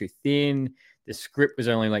stretched too thin. The script was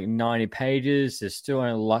only like 90 pages. There's still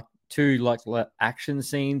only 2 action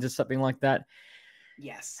scenes or something like that.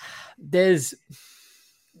 Yes. There's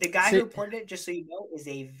the guy who reported it, just so you know, is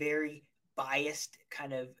a very biased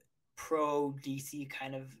kind of pro DC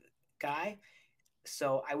kind of guy.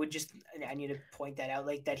 So I need to point that out,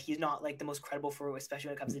 that he's not the most credible for, especially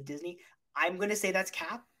when it comes to Disney. I'm going to say that's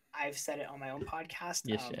cap. I've said it on my own podcast.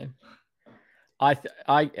 Yes, I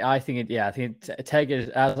think take it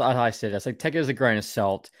as I said. Take it as a grain of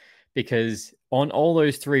salt, because on all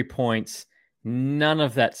those 3 points, none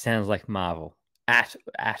of that sounds like Marvel at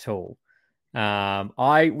all.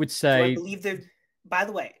 I would say. So I believe they're. By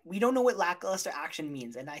the way, we don't know what lackluster action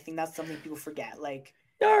means, and I think that's something people forget.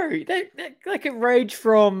 No, it ranged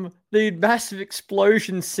from the massive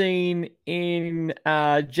explosion scene in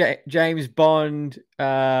James Bond,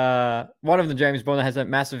 one of the James Bond that has a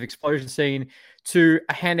massive explosion scene, to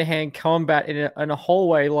a hand-to-hand combat in a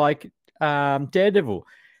hallway like Daredevil.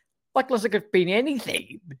 Lackluster could be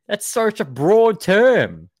anything. That's such a broad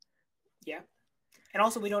term. Yeah. And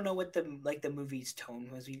also, we don't know what the movie's tone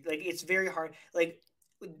was. It's very hard.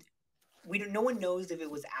 No one knows if it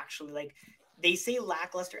was actually they say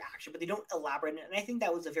lackluster action, but they don't elaborate on it. And I think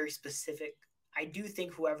that was a very specific I do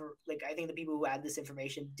think whoever, like, I think the people who had this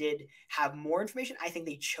information did have more information. I think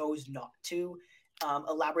they chose not to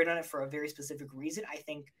elaborate on it for a very specific reason. I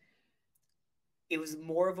think it was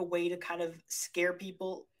more of a way to kind of scare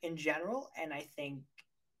people in general. And I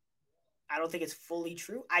don't think it's fully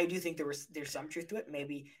true. I do think there's some truth to it.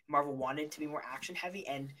 Maybe Marvel wanted to be more action heavy,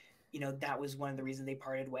 and that was one of the reasons they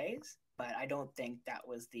parted ways. But I don't think that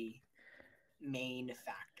was the main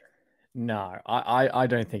factor. No, I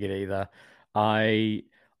don't think it either. I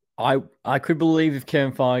could believe if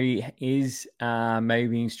Kevin Feige is maybe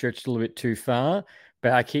being stretched a little bit too far,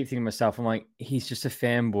 but I keep thinking to myself, I'm like, he's just a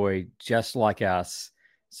fanboy, just like us.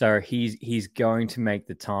 So he's going to make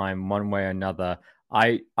the time one way or another.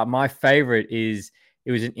 My favorite is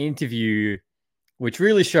it was an interview which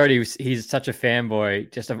really showed he's such a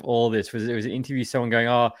fanboy just of all this. It was an interview, someone going,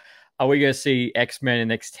 "Oh, are we going to see X-Men in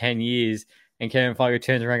the next 10 years?" And Kevin Feige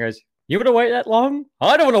turns around and goes, "You want to wait that long?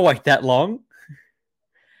 I don't want to wait that long."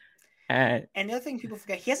 And the other thing people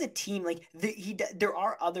forget, he has a team. Like there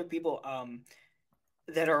are other people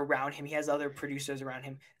that are around him. He has other producers around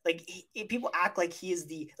him. Like people act like he is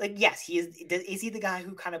yes, he is. Is he the guy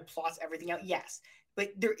who kind of plots everything out? Yes,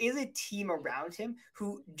 but there is a team around him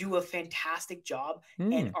who do a fantastic job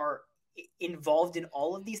and are involved in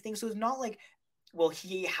all of these things. So it's not like, well,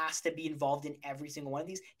 he has to be involved in every single one of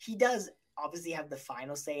these. He does obviously have the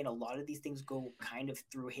final say, and a lot of these things go kind of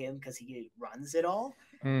through him because he runs it all.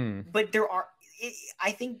 But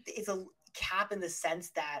I think it's a cap in the sense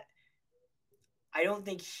that I don't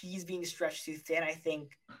think he's being stretched too thin. I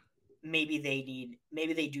think maybe they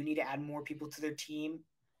do need to add more people to their team.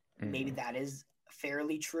 Maybe that is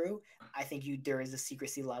fairly true. I think there is a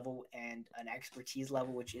secrecy level and an expertise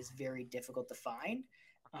level which is very difficult to find.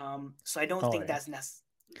 So I don't think that's necessary.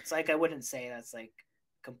 It's like I wouldn't say that's like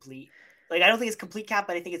complete. Like I don't think it's complete cap,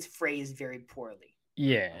 but I think it's phrased very poorly.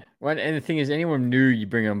 Yeah. Well, and the thing is, anyone new you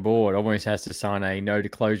bring on board almost has to sign a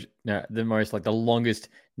the longest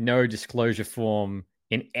no disclosure form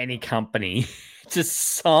in any company to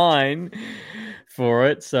sign for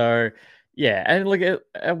it. So yeah, and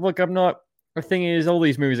look, I'm not. The thing is, all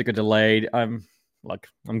these movies that got delayed. I'm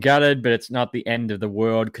gutted, but it's not the end of the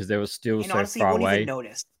world because they were still so honestly, far you won't away. even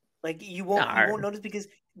notice. Like you won't notice because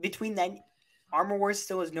between then, Armor Wars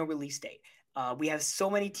still has no release date. We have so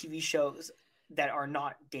many TV shows that are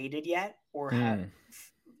not dated yet or have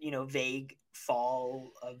vague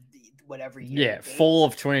fall of whatever year. Yeah, fall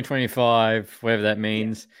of 2025, whatever that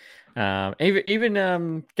means. Yeah. Even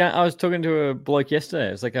I was talking to a bloke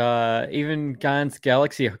yesterday. It's like even Guardians of the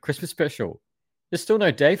Galaxy Christmas special. There's still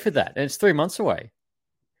no date for that, and it's 3 months away.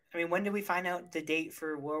 I mean, when did we find out the date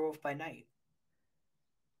for Werewolf by Night?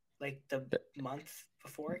 Like the month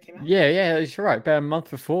before it came out? Yeah, you're right. About a month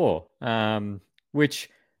before. Which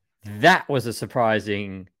that was a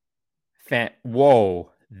surprising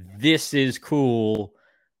whoa, this is cool.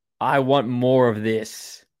 I want more of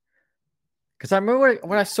this. Because I remember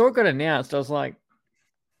when I saw it got announced, I was like,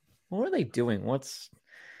 what are they doing? What's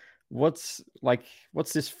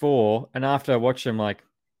this for? And after I watched them, like,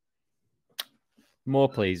 more,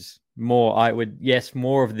 please. More.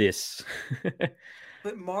 More of this.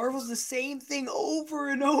 But Marvel's the same thing over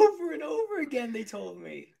and over and over again, they told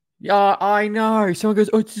me. Yeah, I know. Someone goes,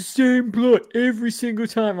 "Oh, it's the same plot every single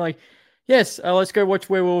time." Like, yes, let's go watch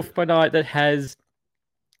Werewolf by Night that has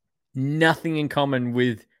nothing in common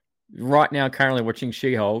with right now currently watching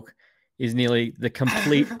She-Hulk is nearly the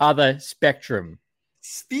complete other spectrum.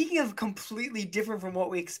 Speaking of completely different from what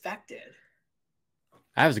we expected.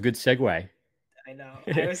 That was a good segue. I know.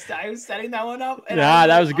 I was setting that one up. And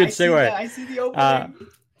that was a good segue. I see the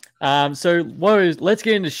opening. So let's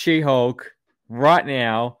get into She-Hulk right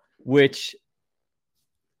now, which,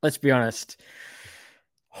 let's be honest,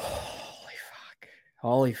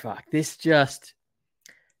 holy fuck. This just,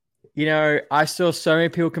 I saw so many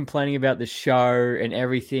people complaining about the show and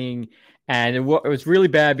everything, and it was really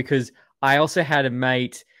bad because I also had a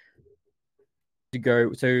mate to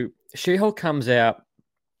go. So She-Hulk comes out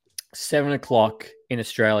 7:00 in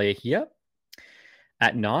Australia here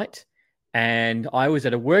at night, and I was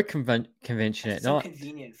at a work convention at night.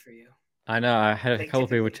 Convenient for you. I know. I had a couple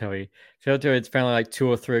of people tell me. It's apparently like 2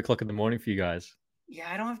 or 3 o'clock in the morning for you guys.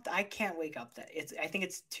 Yeah, I can't wake up that. I think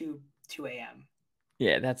it's 2 a.m.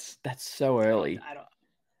 Yeah, that's so early. I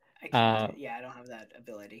can't. I don't have that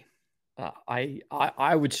ability.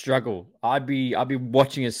 I would struggle. I'd be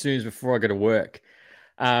watching as soon as before I go to work.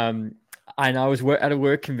 And I was at a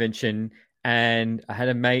work convention, and I had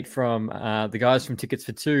a mate from the guys from Tickets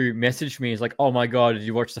for Two message me. He's like, "Oh my god, did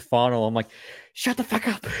you watch the final?" I'm like, "Shut the fuck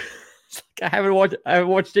up." I haven't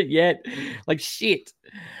watched it yet. Like, shit.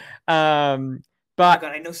 But But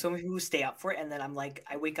God, I know so many people who stay up for it, and then I'm like,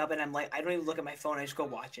 I wake up and I'm like, I don't even look at my phone. I just go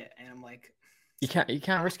watch it, and I'm like, you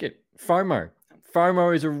can't risk it.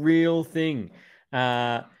 FOMO is a real thing.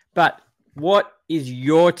 But what is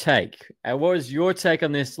your take? What was your take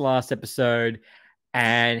on this last episode?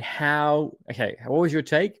 And what was your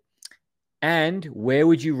take? And where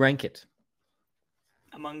would you rank it?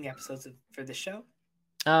 among the episodes for this show.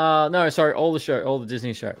 No, sorry, all the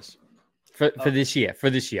Disney shows for this year. For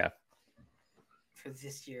this year,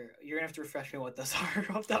 you're gonna have to refresh me what those are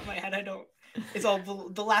off the top of my head. I don't. It's all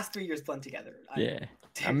the last 3 years blend together. I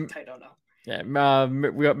don't know. Yeah,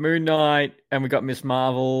 we got Moon Knight and we got Miss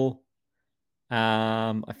Marvel.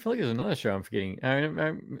 I feel like there's another show I'm forgetting.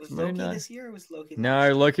 Was Loki this year or was Loki?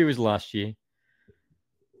 No, Loki was last year.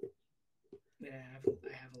 Yeah,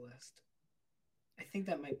 I have a list. I think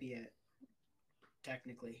that might be it.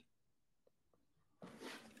 Technically.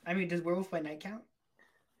 I mean, does Werewolf by Night count?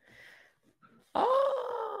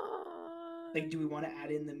 Like, do we want to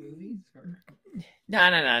add in the movies? Or?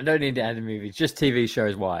 No. Don't need to add the movies. Just TV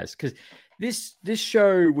shows wise, because this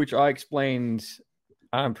show, which I explained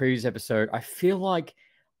previous episode, I feel like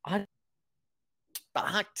I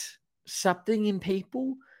sparked something in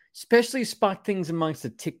people, especially sparked things amongst the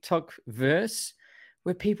TikTok verse,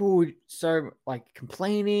 where people would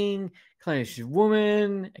complaining she's a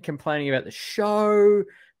woman, complaining about the show,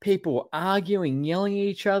 people arguing, yelling at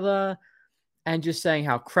each other, and just saying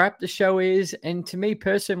how crap the show is. And to me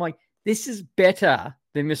personally, I'm like, this is better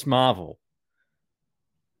than Miss Marvel.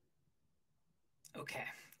 Okay,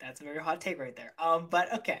 that's a very hot take right there.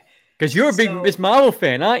 But okay. Because you're a big Miss Marvel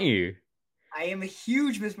fan, aren't you? I am a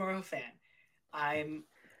huge Miss Marvel fan. I'm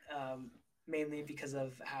mainly because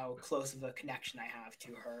of how close of a connection I have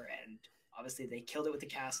to her, and obviously they killed it with the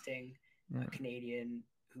casting. A Canadian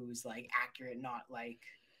who's like accurate, not like,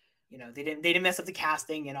 you know, they didn't mess up the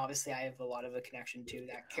casting, and obviously I have a lot of a connection to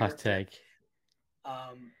that character. Hot take.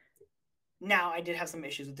 Now I did have some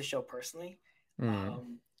issues with the show personally.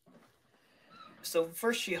 So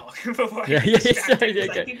first She-Hulk before Go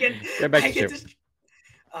back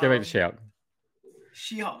to She-Hulk.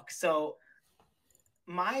 She-Hulk. So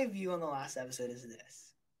my view on the last episode is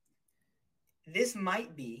this. This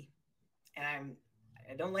might be, and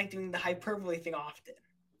I don't like doing the hyperbole thing often.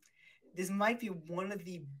 This might be one of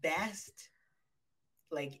the best,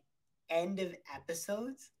 end of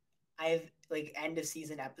episodes end of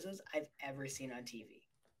season episodes I've ever seen on TV.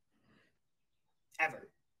 Ever.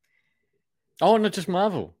 Oh, not just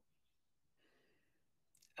Marvel.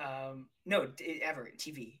 No, ever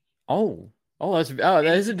TV. That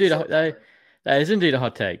is indeed a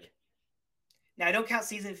hot take. Now I don't count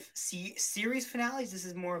series finales. This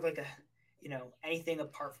is more of like a, anything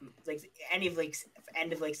apart from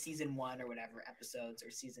end of season 1 or whatever episodes, or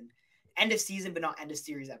end of season but not end of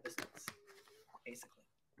series episodes, basically.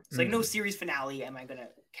 So no series finale am I gonna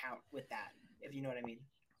count with that, if you know what I mean.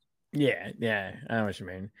 Yeah, I know what you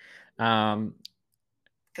mean.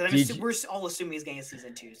 Because we're all assuming he's getting a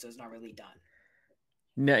season 2, so it's not really done.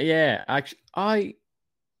 No, yeah, actually,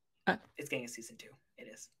 it's getting a season 2. It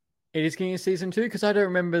is. It is getting a season 2 because I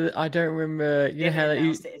don't remember. You know how that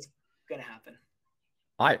it's gonna happen.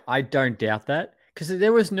 I don't doubt that, because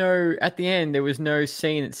there was no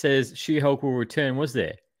scene that says She-Hulk will return, was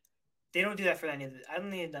there? They don't do that for any of the. I don't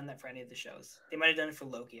think they've done that for any of the shows. They might have done it for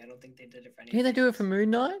Loki. I don't think they did it for any. Did they do it for Moon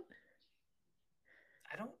Knight?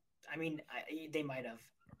 They might have.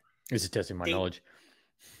 This is testing my knowledge.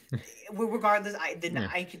 Regardless, I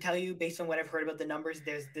can tell you based on what I've heard about the numbers,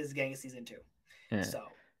 this is getting a season 2. Yeah. So.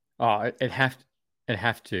 Oh, it have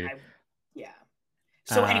to. Yeah.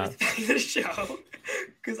 So anyways, back to the show,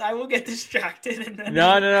 because I will get distracted. And then...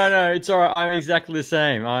 No. It's all right. I'm exactly the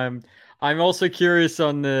same. I'm also curious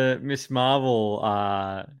on the Miss Marvel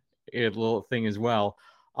little thing as well.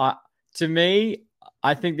 To me,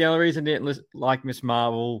 I think the only reason I didn't like Miss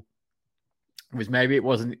Marvel was maybe it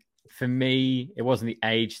wasn't the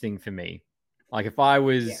age thing for me. Like if I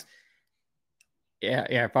was,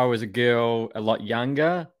 if I was a girl a lot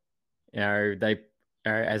younger, they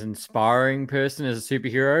as inspiring person as a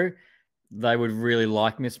superhero, they would really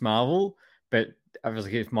like Miss Marvel. But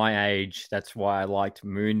obviously, it's my age. That's why I liked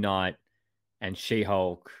Moon Knight and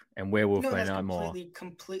She-Hulk and Werewolf by Night more.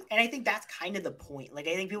 Complete, and I think that's kind of the point. I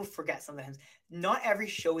think people forget sometimes. Not every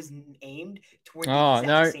show is aimed toward the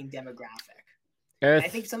exact same demographic. I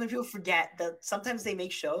think some people forget that sometimes they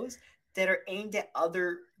make shows that are aimed at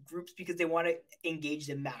other groups because they want to engage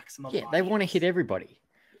the maximum. Yeah, audience. They want to hit everybody.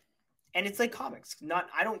 And it's like comics.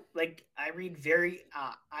 I read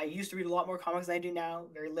I used to read a lot more comics than I do now.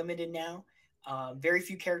 Very limited now. Very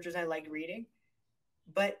few characters I like reading.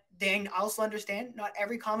 but then I also understand not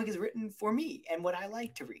every comic is written for me and what I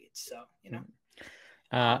like to read. So,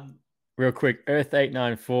 Real quick, Earth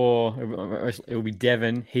 894, it will be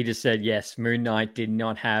Devon. He just said, yes, Moon Knight did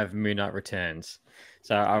not have Moon Knight Returns.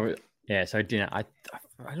 So so I didn't. I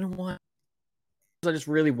don't know why. I just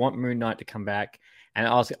really want Moon Knight to come back. And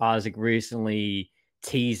Isaac recently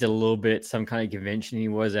teased a little bit some kind of convention he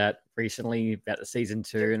was at recently about the season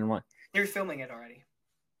 2, and I'm like, they're filming it already.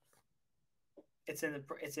 It's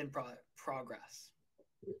in progress.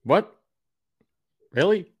 What?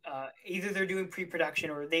 Really? Either they're doing pre-production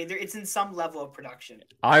or it's in some level of production.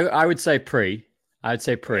 I would say pre. I'd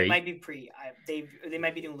say pre. It might be pre. They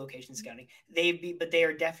might be doing location scouting. But they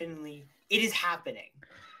are definitely. It is happening.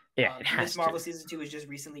 Yeah, it has Miss Marvel season 2 was just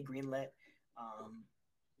recently greenlit.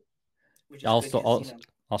 Which is I'll still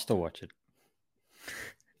watch it.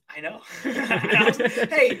 I know.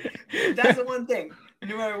 Hey, that's the one thing.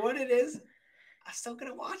 No matter what it is, I'm still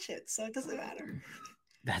gonna watch it, so it doesn't matter.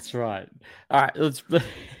 That's right. All right, let's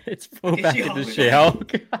pull back into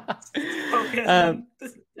She-Hulk.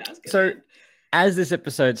 So, as this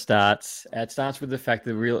episode starts, it starts with the fact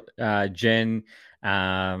that Jen.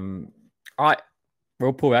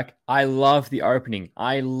 We'll pull back. I love the opening.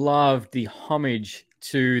 I love the homage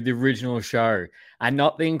to the original show, and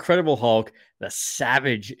not the Incredible Hulk, the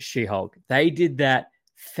Savage She-Hulk. They did that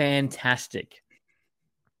fantastic.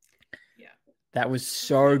 Yeah, that was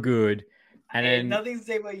so good. And then nothing to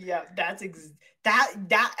say about that.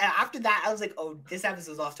 After that, I was like, oh, this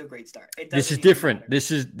episode's off to a great start. This is different. This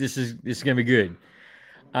is gonna be good.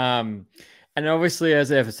 And obviously, as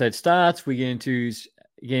the episode starts, we get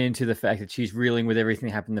into the fact that she's reeling with everything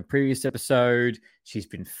that happened in the previous episode. She's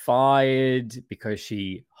been fired because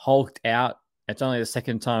she hulked out. It's only the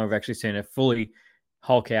second time we've actually seen her fully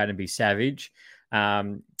hulk out and be savage.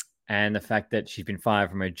 And the fact that she's been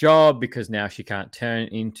fired from her job because now she can't turn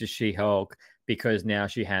into She-Hulk because now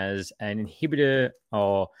she has an inhibitor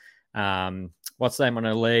or what's the name on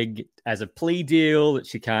her leg as a plea deal that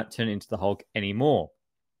she can't turn into the Hulk anymore.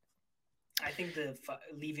 I think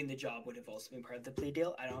leaving the job would have also been part of the plea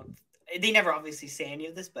deal. They never obviously say any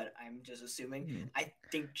of this, but I'm just assuming. I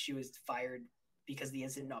think she was fired because of the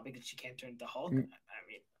incident, not because she can't turn into Hulk. I mean,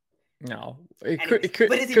 no, but it's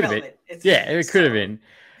could have been. It could have been.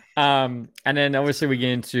 And then obviously we get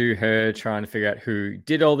into her trying to figure out who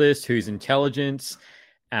did all this, who's intelligence.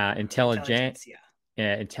 Intelligentsia.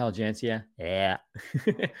 Yeah.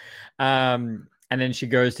 And then she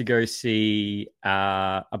goes to go see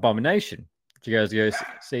Abomination. She goes to go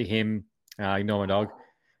see him. Ignore my dog.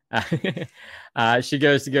 She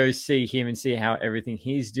goes to go see him and see how everything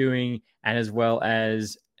he's doing, and as well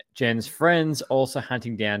as Jen's friends also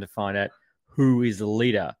hunting down to find out who is the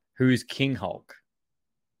leader, who's King Hulk.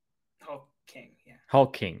 Hulk King, yeah.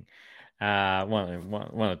 Hulk King. One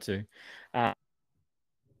or two.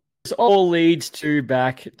 This all leads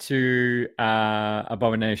back to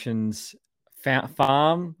Abomination's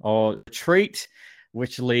farm or retreat,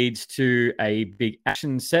 which leads to a big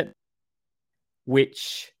action set,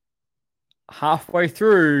 which halfway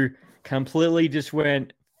through completely just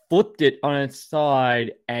flipped it on its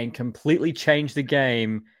side and completely changed the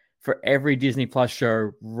game for every Disney Plus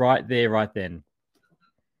show right there, right then.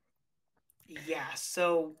 Yeah,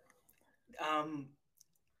 so I'm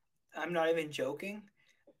not even joking.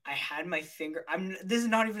 I had my finger. This is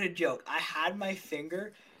not even a joke. I had my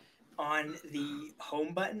finger on the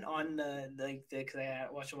home button on because I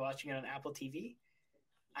was watching it on Apple TV.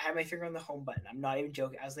 I had my finger on the home button. I'm not even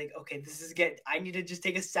joking. I was like, okay, this is good. I need to just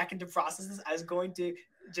take a second to process this. I was going to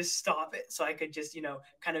just stop it so I could just,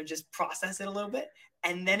 kind of just process it a little bit.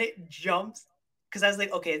 And then it jumps because I was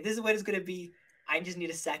like, okay, this is what it's going to be. I just need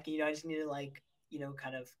a second. I just need to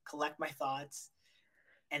kind of collect my thoughts.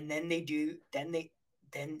 And then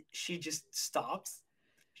then she just stops.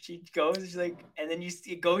 She goes, she's like, and then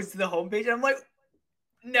it goes to the homepage. And I'm like,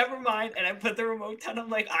 never mind. And I put the remote down. I'm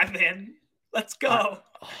like, I'm in. Let's go.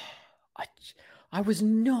 I was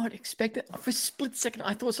not expecting. For a split second,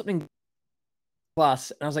 I thought something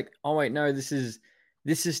plus, and I was like, oh wait, no, this is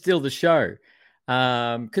still the show.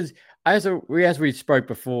 Because as we spoke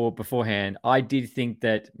beforehand, I did think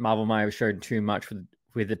that Marvel may have showed too much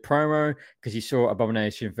with the promo because you saw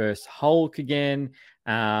Abomination versus Hulk again,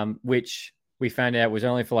 which we found out was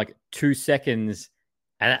only for like 2 seconds,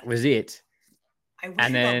 and that was it. I wish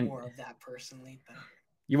we got more of that personally, but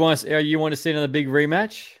you want to see another big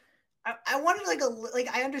rematch? I wanted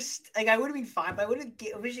I understand, I would have been fine, but I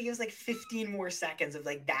wish it gave us 15 more seconds of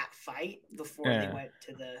that fight before they went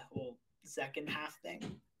to the whole second half thing.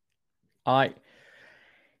 I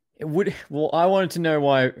wanted to know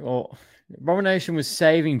why. Well, Abomination was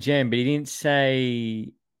saving Jen, but he didn't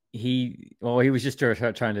say he was just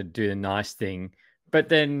trying to do the nice thing. But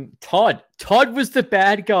then Todd was the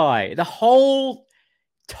bad guy. The whole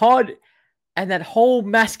Todd and that whole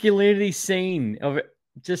masculinity scene of it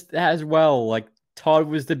just as well. Like Todd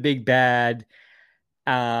was the big bad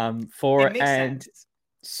for it, and sense.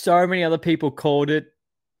 So many other people called it.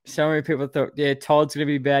 So many people thought, yeah, Todd's going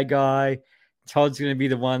to be the bad guy. Todd's going to be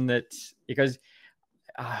the one that, because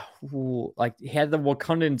like he had the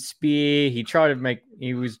Wakandan spear. He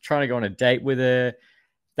was trying to go on a date with her.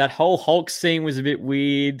 That whole Hulk scene was a bit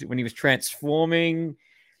weird when he was transforming.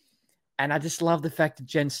 And I just love the fact that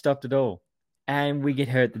Jen stopped it all. And we get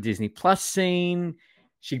her at the Disney Plus scene.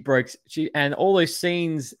 And all those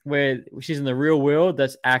scenes where she's in the real world,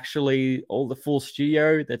 that's actually all the full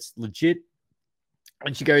studio, that's legit.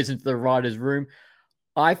 And she goes into the writer's room.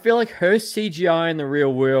 I feel like her CGI in the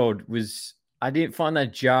real world I didn't find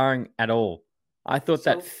that jarring at all. I thought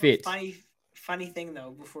that fit. Funny thing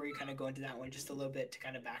though, before you kind of go into that one, just a little bit to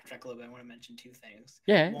kind of backtrack a little bit, I want to mention two things.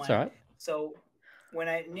 Yeah, that's all right. So when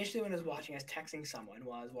I was watching, I was texting someone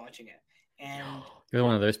while I was watching it. And you're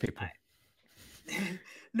one of those people.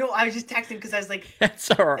 No, I was just texting because I was like, that's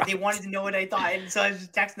all right. They wanted to know what I thought, and so I was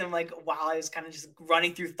just texting them like while I was kind of just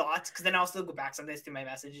running through thoughts. Because then I'll still go back sometimes to my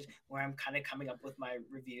messages where I'm kind of coming up with my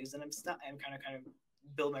reviews, and I'm kind of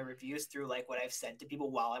build my reviews through like what I've said to people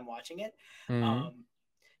while I'm watching it. Mm-hmm.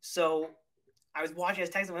 So I was watching, I was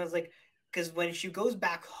texting them, I was like, because when she goes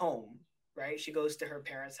back home, right, she goes to her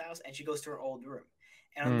parents' house and she goes to her old room,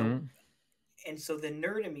 and and so the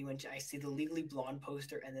nerd in me, when I see the Legally Blonde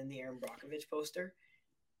poster and then the Aaron Brockovich poster,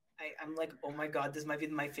 I'm like, oh my God, this might be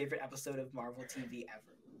my favorite episode of Marvel TV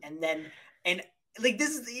ever. And like,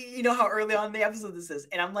 this is, you know how early on in the episode this is.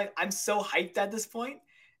 And I'm like, I'm so hyped at this point.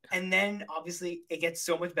 And then obviously it gets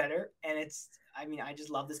so much better. And I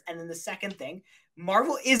just love this. And then the second thing,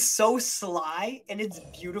 Marvel is so sly and it's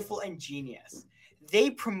beautiful and genius.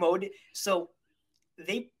 They promoted,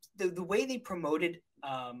 the way they promoted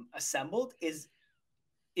Assembled is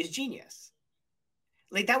genius.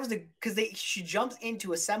 Like that was because she jumps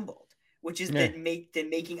into Assembled, which is the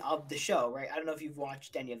making of the show, right? I don't know if you've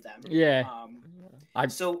watched any of them. Yeah. I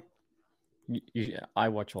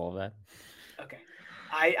watch all of that. Okay.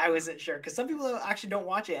 I wasn't sure because some people actually don't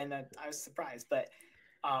watch it, and I was surprised. But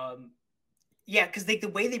because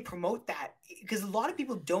the way they promote that, because a lot of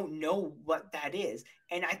people don't know what that is,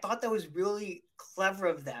 and I thought that was really clever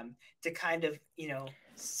of them to kind of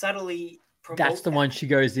subtly promote. That's the one she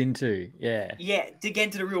goes into, yeah, to get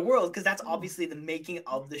into the real world, because that's obviously the making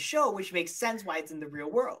of the show, which makes sense why it's in the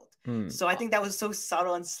real world. So I think that was so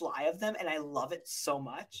subtle and sly of them, and I love it so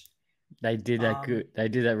much. They did that good. They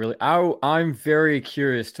did that really. I'm very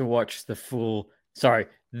curious to watch the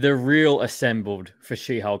real Assembled for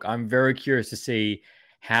She-Hulk. I'm very curious to see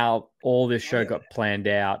how all this show got planned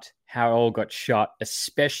out, how it all got shot,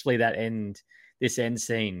 especially this end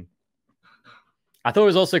scene. I thought it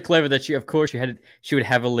was also clever that she would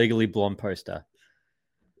have a Legally Blonde poster.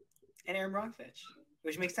 And Aaron Brockovich,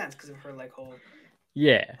 which makes sense because of her whole.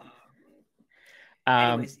 Yeah.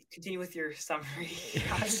 Anyways, continue with your summary.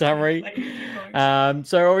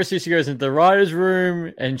 So obviously she goes into the writer's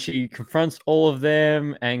room and she confronts all of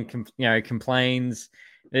them and complains.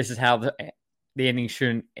 This is how the ending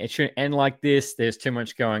shouldn't end like this. There's too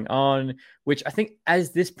much going on, which I think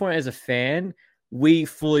as this point as a fan, we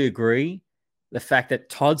fully agree. The fact that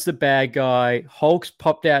Todd's the bad guy, Hulk's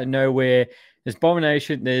popped out of nowhere. There's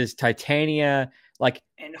Abomination, there's Titania, and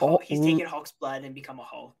he's taken Hulk's blood and become a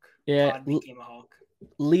Hulk. Yeah, Todd became a Hulk.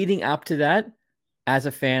 Leading up to that, as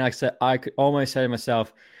a fan, like I said, I could almost say to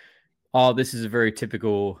myself, "Oh, this is a very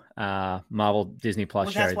typical Marvel Disney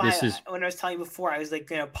Plus show." When I was telling you before, I was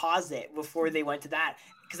pause it before they went to that,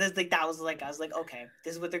 because I was like, okay,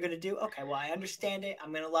 this is what they're gonna do. Okay, well, I understand it.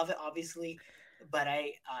 I'm gonna love it, obviously, but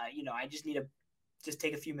I just need to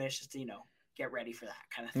take a few minutes just to get ready for that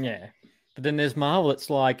kind of thing. Yeah, but then there's Marvel.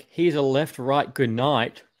 It's like, here's a left, right, good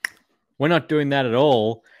night. We're not doing that at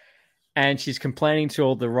all. And she's complaining to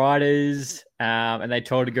all the writers, and they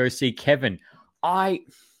told her to go see Kevin. I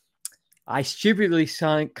stupidly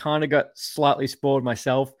kind of got slightly spoiled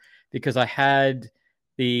myself because I had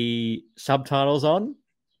the subtitles on,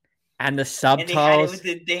 and the subtitles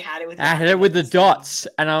they had it with the dots,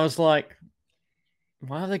 and I was like,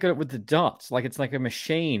 why have they got it with the dots? Like it's like a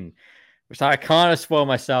machine. So I kind of spoiled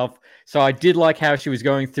myself. So I did like how she was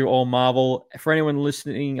going through all Marvel. For anyone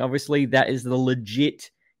listening, obviously that is the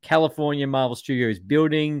legit California Marvel Studios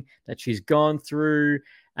building that she's gone through,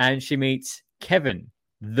 and she meets Kevin,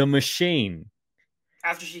 the Machine.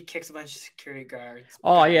 After she kicks a bunch of security guards.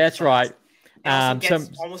 Oh, yeah, that's right. It also gets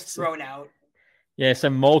Some almost thrown out. yeah,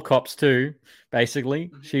 some mole cops too.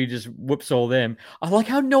 Basically, she just whoops all them. I like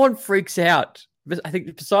how no one freaks out. I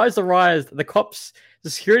think besides the rioters, the cops,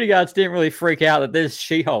 the security guards didn't really freak out that there's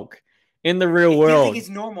She-Hulk in the real They world. think it's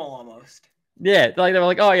normal almost. Yeah, like they were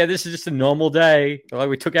like, oh yeah, this is just a normal day. Like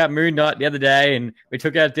we took out Moon Knight the other day, and we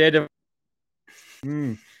took out Daredevil.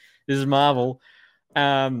 This is Marvel.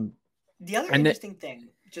 The other interesting thing,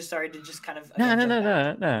 just sorry to just kind of again,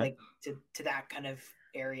 no. Like to that kind of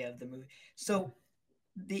area of the movie. So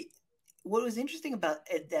what was interesting about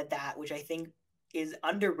that, which I think is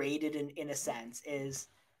underrated in a sense, is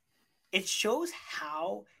it shows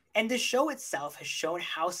how, and the show itself has shown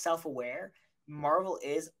how self-aware Marvel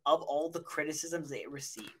is of all the criticisms that it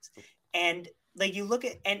receives. And like you look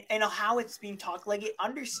at and how it's being talked, like it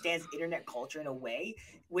understands internet culture in a way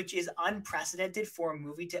which is unprecedented for a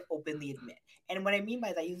movie to openly admit. And what I mean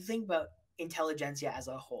by that, you think about intelligentsia as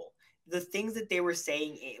a whole, the things that they were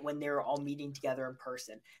saying when they were all meeting together in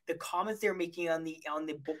person, the comments they were making on the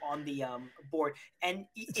board, and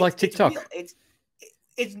it's like TikTok.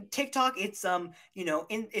 It's TikTok. It's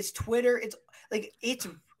it's Twitter. It's like it's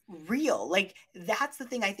real. Like that's the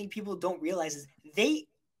thing I think people don't realize is they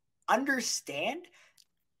understand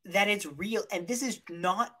that it's real, and this is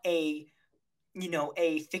not a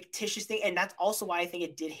fictitious thing. And that's also why I think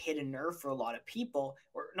it did hit a nerve for a lot of people,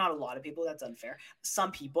 or not a lot of people, that's unfair, some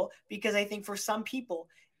people, because I think for some people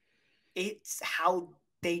it's how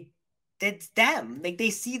it's them, like they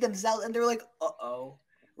see themselves and they're like, uh-oh,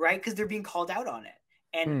 right? Because they're being called out on it.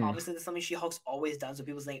 And obviously that's something She-Hulk's always done. So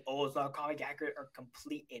people saying, oh, it's not comic accurate, are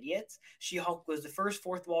complete idiots. She-Hulk was the first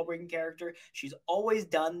fourth wall breaking character. She's always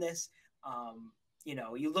done this.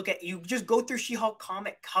 You just go through She-Hulk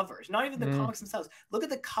comic covers, not even the comics themselves. Look at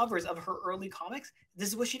the covers of her early comics. This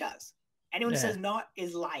is what she does. Anyone who says not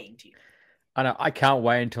is lying to you. I know. I can't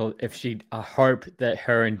wait until I hope that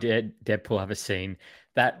her and Deadpool have a scene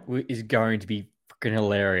that is going to be freaking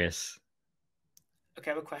hilarious.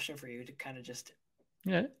 Okay, I have a question for you to kind of just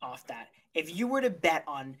off that. If you were to bet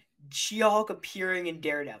on She-Hulk appearing in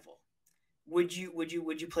Daredevil, would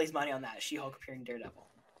you place money on that? She-Hulk appearing in Daredevil?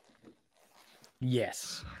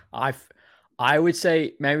 Yes, I would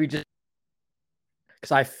say maybe just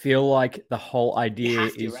because I feel like the whole idea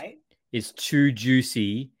is too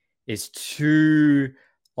juicy, is too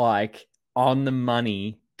like on the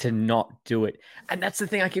money to not do it. And that's the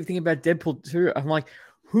thing I keep thinking about Deadpool too. I'm like,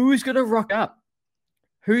 who's gonna rock up?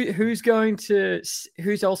 Who's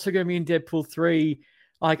also going to be in Deadpool 3?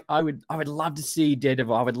 Like I would love to see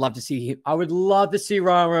Daredevil. I would love to see him. I would love to see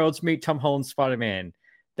Ryan Reynolds meet Tom Holland Spider-Man.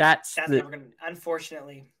 That's never gonna,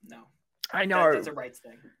 unfortunately, no. I know. That's a rights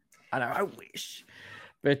thing. I know. I wish.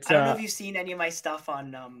 But I don't know if you've seen any of my stuff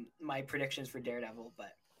on my predictions for Daredevil,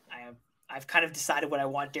 but I've kind of decided what I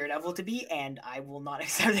want Daredevil to be, and I will not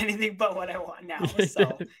accept anything but what I want now.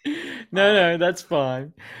 So no, that's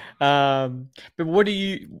fine. But what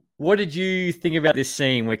did you think about this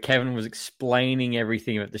scene where Kevin was explaining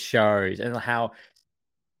everything about the shows and how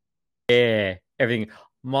everything?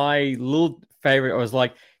 My little favorite was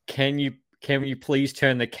like, can you please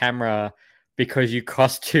turn the camera because you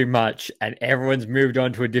cost too much and everyone's moved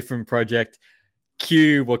on to a different project.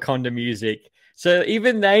 Cue Wakanda music. So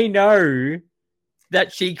even they know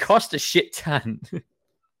that she cost a shit ton.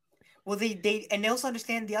 Well, they also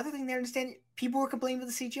understand the other thing. They understand people were complaining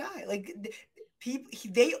with the CGI. Like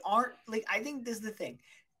they aren't like. I think this is the thing.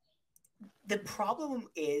 The problem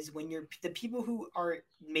is when the people who are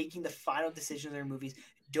making the final decisions in their movies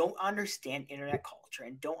don't understand internet culture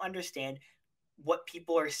and don't understand what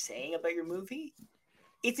people are saying about your movie.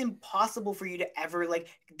 It's impossible for you to ever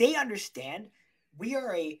they understand we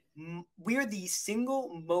are the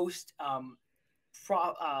single most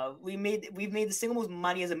we've made the single most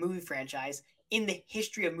money as a movie franchise in the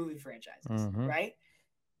history of movie franchises, right?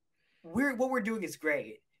 What we're doing is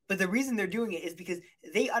great. But the reason they're doing it is because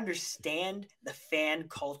they understand the fan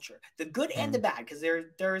culture, the good and the bad. Because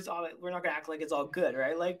there's all, we're not gonna act like it's all good,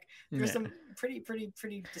 right? Like there's some pretty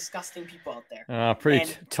disgusting people out there.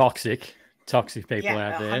 Pretty toxic people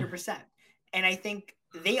out there. 100%. And I think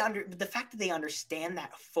the fact that they understand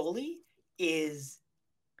that fully is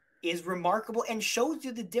remarkable and shows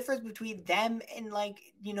you the difference between them and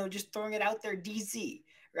just throwing it out there, DC.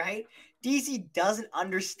 Right? DC doesn't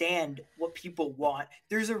understand what people want.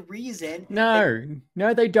 There's a reason. No,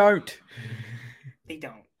 they don't. They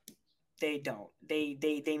don't.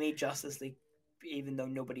 They made Justice League even though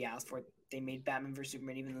nobody asked for it. They made Batman vs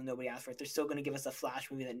Superman even though nobody asked for it. They're still going to give us a Flash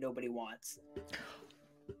movie that nobody wants.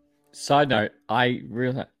 Side note, I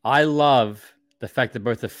love the fact that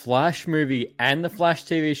both the Flash movie and the Flash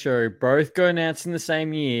TV show both got announced in the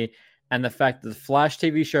same year, and the fact that the Flash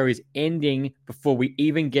TV show is ending before we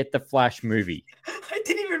even get the Flash movie. I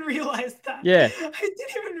didn't even realize that. Yeah. I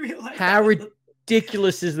didn't even realize How that.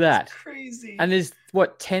 ridiculous is that? That's crazy. And there's,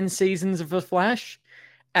 10 seasons of the Flash?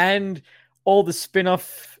 And all the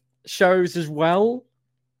spin-off shows as well?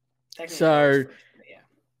 So,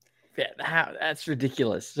 that's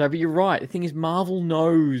ridiculous. So, but you're right. The thing is, Marvel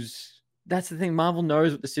knows. That's the thing. Marvel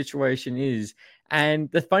knows what the situation is.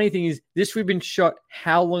 And the funny thing is, this would have been shot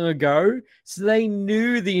how long ago? So they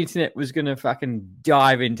knew the internet was going to fucking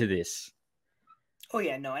dive into this. Oh,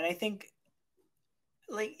 yeah, no. And I think,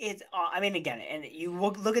 like, it's, I mean, again, and you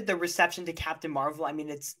look at the reception to Captain Marvel. I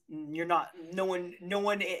mean, no one,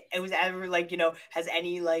 it was ever, like, has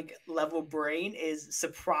any, like, level brain is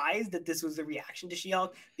surprised that this was the reaction to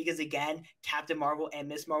She-Hulk. Because, again, Captain Marvel and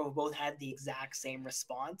Miss Marvel both had the exact same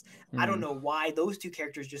response. I don't know why those two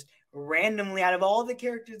characters just randomly, out of all the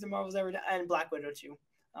characters that Marvel's ever done, and Black Widow too,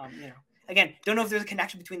 again, don't know if there's a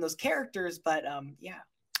connection between those characters, but yeah.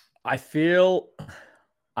 I feel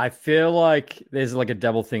like there's like a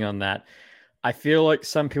double thing on that. I feel like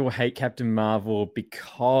some people hate Captain Marvel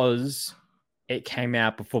because it came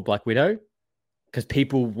out before Black Widow, because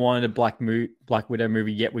people wanted a Black Widow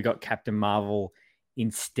movie, yet we got Captain Marvel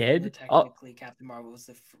instead. Technically, Captain Marvel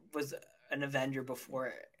was an Avenger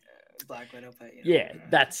before Black Widow, but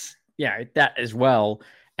that's that as well,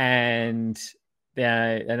 and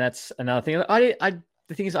that's another thing.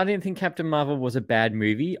 The thing is, I didn't think Captain Marvel was a bad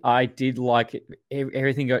movie. I did like it.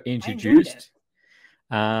 Everything got introduced.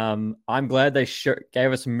 I'm glad they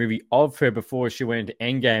gave us a movie of her before she went into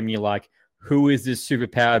Endgame. You're like, who is this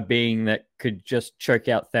superpowered being that could just choke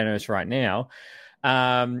out Thanos right now?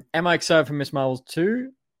 Am I excited for Miss Marvel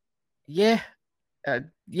 2? Yeah.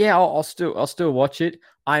 I'll still watch it.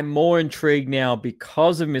 I'm more intrigued now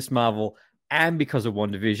because of Miss Marvel and because of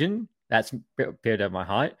WandaVision. That's a bit of my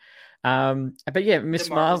height. But yeah, Miss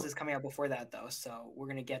Marvel is coming out before that though, so we're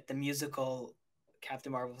gonna get the musical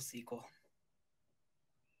Captain Marvel sequel.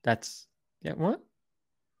 That's what?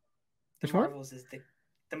 Which Marvels is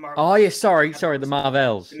the Marvel. Oh yeah, sorry, the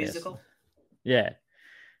Marvels. The musical. Yes.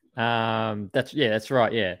 Yeah. That's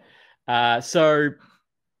right. Yeah. So,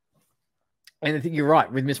 and I think you're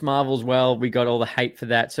right with Miss Marvel as well. We got all the hate for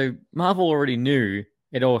that, so Marvel already knew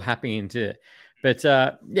it all happening to. But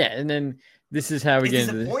and then. This is how we get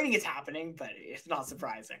into this. It's disappointing it's happening, but it's not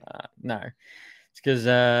surprising. No. It's because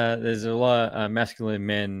there's a lot of masculine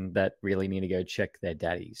men that really need to go check their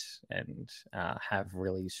daddies and have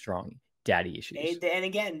really strong daddy issues. And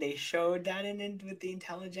again, they showed that with the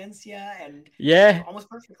intelligentsia and almost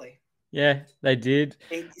perfectly. Yeah, they did.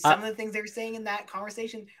 Some of the things they were saying in that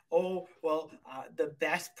conversation, the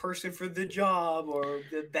best person for the job or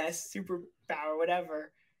the best superpower,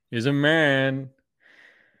 whatever, is a man.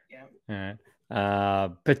 Yeah.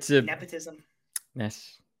 But nepotism.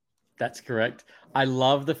 Yes, that's correct. I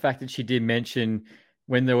love the fact that she did mention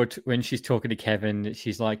when she's talking to Kevin,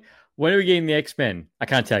 she's like, "When are we getting the X-Men?" I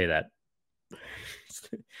can't tell you that.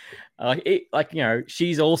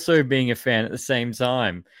 She's also being a fan at the same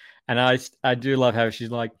time, and I do love how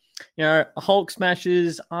she's like, Hulk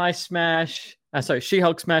smashes, I smash.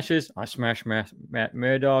 She-Hulk smashes, I smash Matt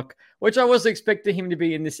Murdock, which I wasn't expecting him to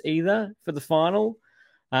be in this either for the final.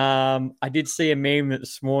 I did see a meme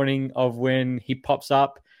this morning of when he pops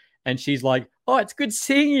up and she's like, "Oh, it's good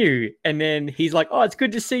seeing you." And then he's like, "Oh, it's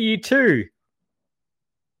good to see you too."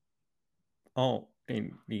 Oh, he's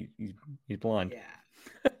blind.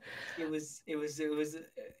 Yeah. It was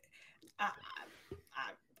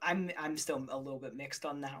I'm still a little bit mixed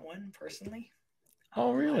on that one personally.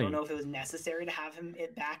 Oh, really? I don't know if it was necessary to have him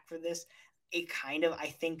back for this. I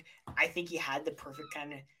think he had the perfect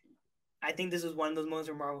kind of. I think this was one of those moments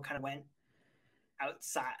where Marvel kind of went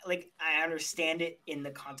outside. Like, I understand it in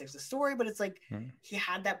the context of the story, but it's like he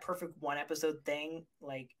had that perfect one episode thing.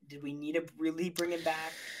 Like, did we need to really bring him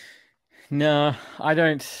back? No, I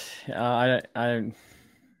don't. I don't.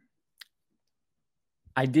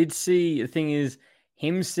 I did see, the thing is,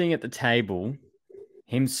 him sitting at the table,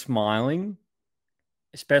 him smiling,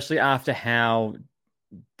 especially after how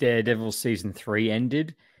Daredevil season 3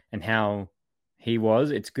 ended and how he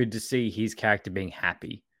was. It's good to see his character being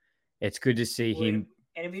happy. It's good to see him.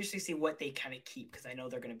 And it'd be interesting to see what they kind of keep, because I know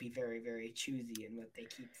they're going to be very, very choosy in what they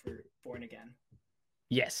keep for Born Again.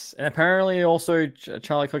 Yes. And apparently also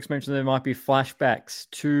Charlie Cox mentioned there might be flashbacks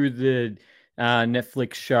to the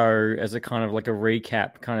Netflix show as a kind of like a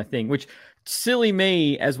recap kind of thing, which silly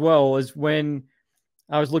me as well as when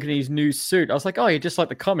I was looking at his new suit. I was like, oh, you're just like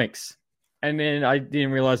the comics. And then I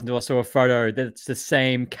didn't realize until I saw a photo that it's the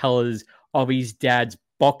same colors of his dad's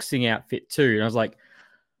boxing outfit too. And I was like,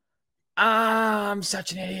 I'm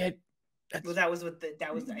such an idiot. Well, that was what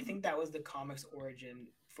I think that was the comics origin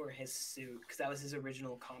for his suit, because that was his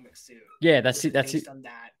original comic suit. Yeah, that's which it. was That's based it. on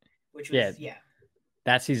that, which was Yeah,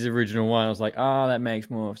 that's his original one. I was like, oh, that makes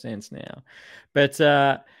more sense now. But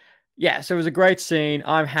yeah, so it was a great scene.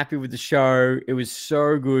 I'm happy with the show. It was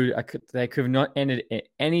so good. They could have not ended it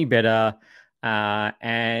any better.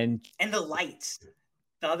 And the lights.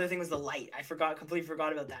 The other thing was the light. Completely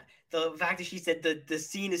forgot about that. The fact that she said the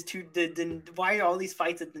scene is too. Why are all these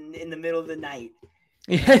fights in the middle of the night?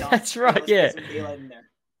 yeah, that's right. Let's Yeah, put some daylight in there.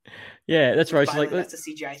 yeah, that's Which, right. by She's the like, way, that's a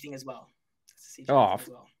CGI thing as well. oh,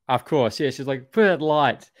 of course, yeah. She's like, put out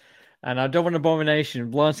light, and I don't want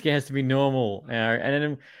abomination. Blonsky has to be normal, you know. And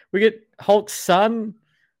then we get Hulk's son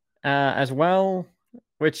as well,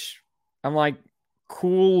 which I'm like,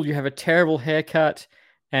 cool. You have a terrible haircut,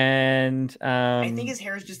 and I think his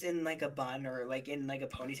hair is just in like a bun or like in like a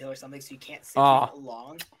ponytail or something, so you can't see it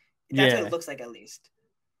long. That's what it looks like, at least.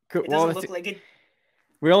 Cool. It doesn't look like it.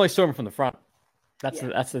 We only saw him from the front.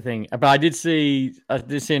 That's the thing. But I did see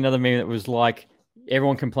another meme that was like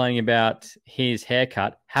everyone complaining about his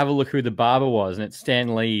haircut. Have a look who the barber was, and it's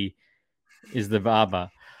Stan Lee is the barber.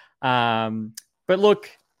 But look,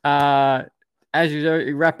 as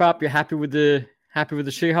you wrap up, you're happy with the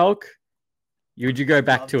She-Hulk. Would you go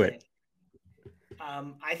back to it?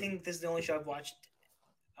 I think this is the only show I've watched.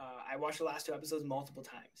 I watched the last 2 episodes multiple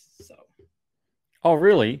times. So. Oh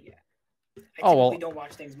really? Yeah. I typically don't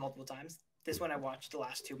watch things multiple times. This one I watched the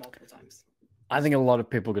last 2 multiple times. I think a lot of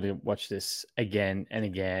people are going to watch this again and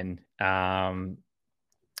again. And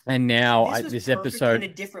now this episode in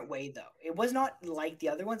a different way, though. It was not like the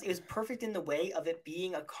other ones. It was perfect in the way of it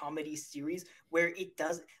being a comedy series where it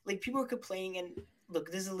does, like, people were complaining, and look,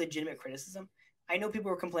 this is a legitimate criticism. I know people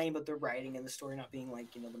were complaining about the writing and the story not being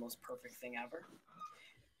like, the most perfect thing ever.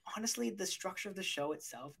 Honestly, the structure of the show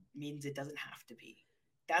itself means it doesn't have to be.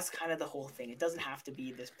 That's kind of the whole thing. It doesn't have to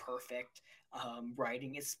be this perfect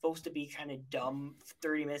writing. It's supposed to be kind of dumb,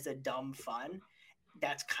 30 minutes of dumb fun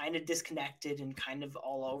that's kind of disconnected and kind of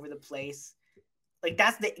all over the place. Like,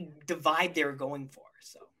 that's the vibe they were going for.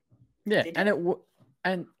 So yeah, and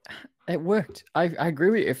it worked. I agree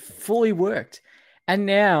with you. It fully worked. And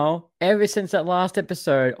now, ever since that last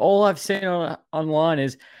episode, all I've seen online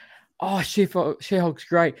is, oh, She-Hulk's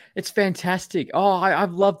great. It's fantastic. Oh,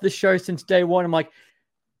 I've loved the show since day one. I'm like,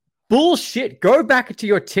 bullshit. Go back to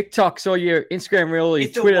your TikToks or your Instagram reel or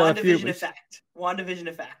your Twitter. WandaVision effect. WandaVision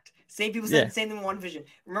effect. Same people said the same thing in WandaVision.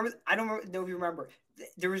 Remember, I don't know if you remember.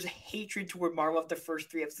 There was hatred toward Marvel after the first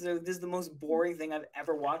 3 episodes. This is the most boring thing I've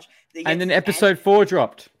ever watched. And then episode 4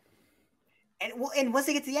 dropped. And once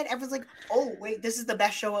they get to the end, everyone's like, "Oh, wait, this is the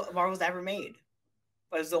best show Marvel's ever made."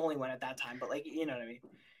 But it was the only one at that time. But, like, you know what I mean?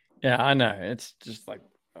 Yeah, I know. It's just like,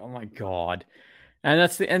 oh my god.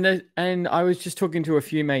 And and I was just talking to a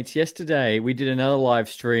few mates yesterday. We did another live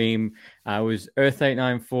stream. It was Earth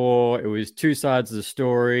 894. It was 2 sides of the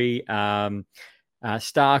story.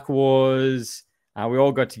 Stark Wars. We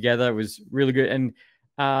all got together. It was really good, and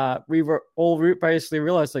we were all basically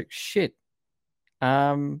realized, like, shit.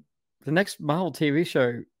 The next Marvel TV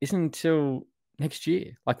show isn't until next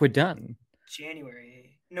year. Like, we're done.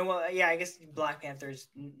 January. No, well, yeah, I guess Black Panther's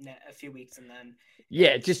a few weeks, and then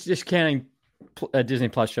just counting Disney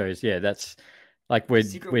Plus shows. Yeah, that's like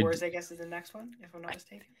Secret Wars, I guess, is the next one, if I'm not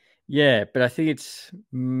mistaken. Yeah, but I think it's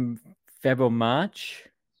Feb or March.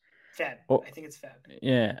 I think it's Feb.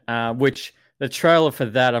 Yeah, which the trailer for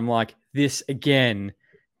that, I'm like, this again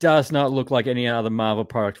does not look like any other Marvel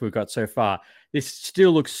product we've got so far. This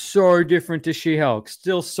still looks so different to She-Hulk,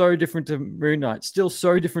 still so different to Moon Knight, still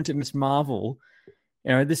so different to Miss Marvel.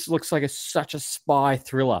 This looks like such a spy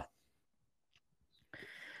thriller.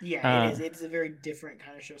 Yeah, it is. It's a very different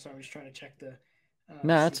kind of show. So I'm just trying to check the.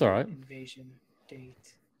 No, that's all right. Invasion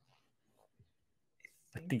date.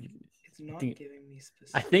 I think it's not giving me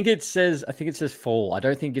specific. I think it says fall. I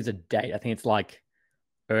don't think it's a date. I think it's like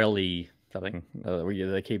early something.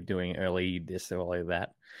 They keep doing early this, early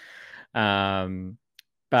that.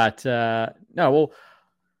 But no. Well,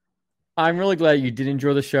 I'm really glad you did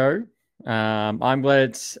enjoy the show. I'm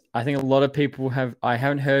glad I think a lot of people I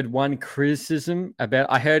haven't heard one criticism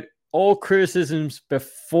about. I heard all criticisms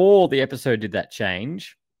before the episode did that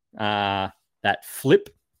change, that flip.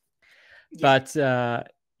 Yeah. But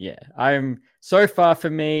yeah, I'm so far for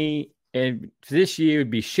me. For this year, it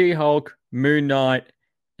would be She-Hulk, Moon Knight,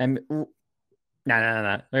 and no.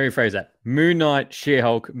 Let me rephrase that: Moon Knight,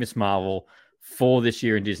 She-Hulk, Miss Marvel for this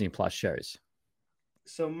year in Disney Plus shows.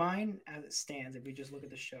 So mine, as it stands, if we just look at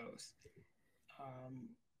the shows,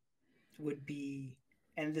 would be,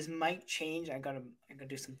 and this might change. I gotta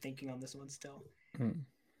do some thinking on this one still.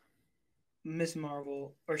 Miss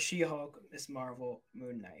Marvel, or She-Hulk, Miss Marvel,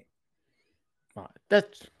 Moon Knight. All right.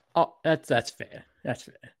 That's fair. That's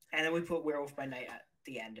fair. And then we put Werewolf by Night at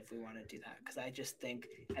the end if we want to do that, because I just think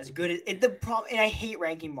as good as the problem. And I hate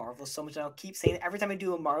ranking Marvel so much. And I'll keep saying it every time I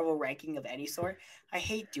do a Marvel ranking of any sort. I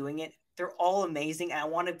hate doing it. They're all amazing, and I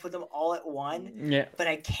want to put them all at one. Yeah. But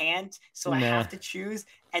I can't, so I have to choose.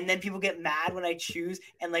 And then people get mad when I choose.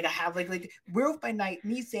 And like I have like Werewolf by Night.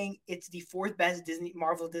 Me saying it's the fourth best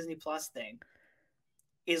Marvel Disney Plus thing.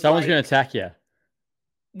 Someone's gonna attack you.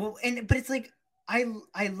 Well, but it's like I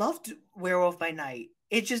loved Werewolf by Night.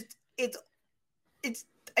 It's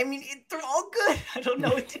I mean, they're all good. I don't know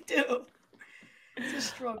what to do. It's a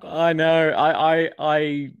struggle. I know.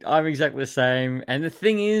 I'm exactly the same. And the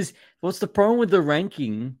thing is, what's the problem with the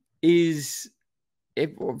ranking is,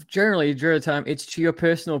 generally during the time, it's to your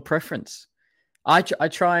personal preference. I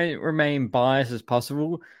try and remain biased as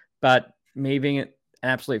possible, but me being an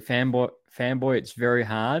absolute fanboy, it's very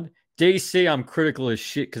hard. DC, I'm critical as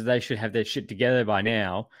shit because they should have their shit together by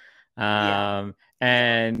now.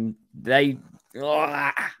 And they,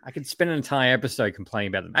 I could spend an entire episode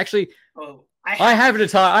complaining about them. Actually, I have an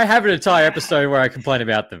entire episode where I complain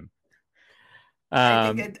about them.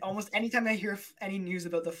 I think almost anytime I hear any news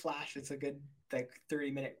about the Flash, it's a good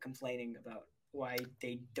 30-minute complaining about why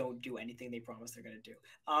they don't do anything they promise they're going to do.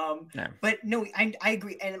 But no, I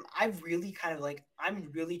agree. And I've really kind of I'm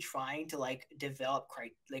really trying to develop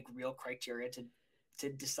real criteria to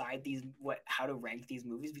decide how to rank these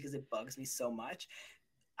movies, because it bugs me so much.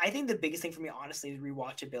 I think the biggest thing for me, honestly, is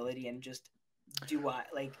rewatchability, and just do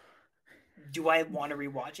I want to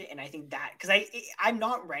rewatch it? And I think that, because I'm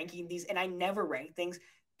not ranking these, and I never rank things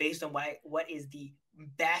based on what is the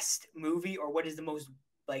best movie or what is the most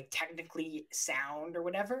technically sound or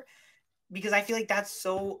whatever, because I feel like that's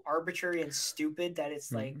so arbitrary and stupid that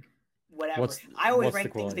it's whatever. I always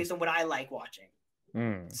rank things based on what I like watching.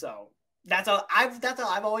 So that's how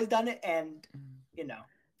I've always done it, and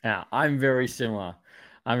Yeah, I'm very similar.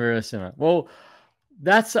 Well,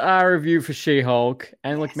 that's our review for She-Hulk.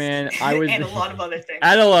 And look, man, and a lot of other things.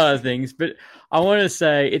 And a lot of things. But I want to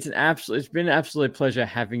say it's been an absolute pleasure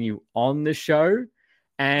having you on the show.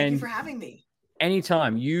 And thank you for having me.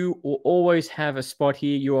 Anytime. You will always have a spot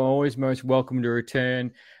here. You are always most welcome to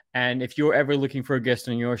return. And if you're ever looking for a guest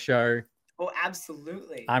on your show, oh,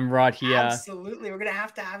 absolutely, I'm right here. Absolutely, we're gonna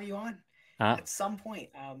have to have you on at some point.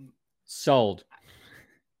 Sold.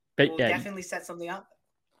 But we'll definitely set something up.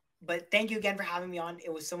 But thank you again for having me on.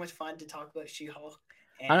 It was so much fun to talk about She-Hulk.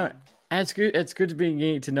 I know. And it's good. It's good to be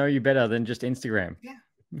getting to know you better than just Instagram. Yeah,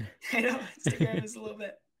 I know. Instagram is a little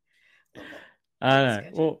bit. I know.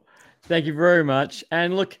 Sketchy. Well, thank you very much.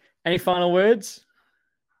 And look, any final words?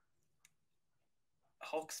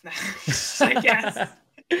 Hulk smash, I guess.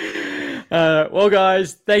 Well,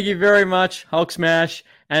 guys, thank you very much. Hulk smash.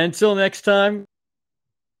 And until next time,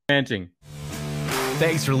 ranting.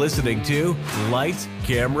 Thanks for listening to Lights,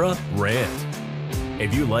 Camera, Rant.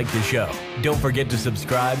 If you like the show, don't forget to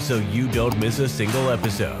subscribe so you don't miss a single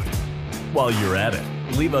episode. While you're at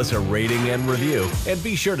it, leave us a rating and review, and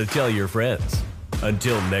be sure to tell your friends.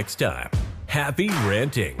 Until next time, happy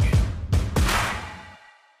ranting.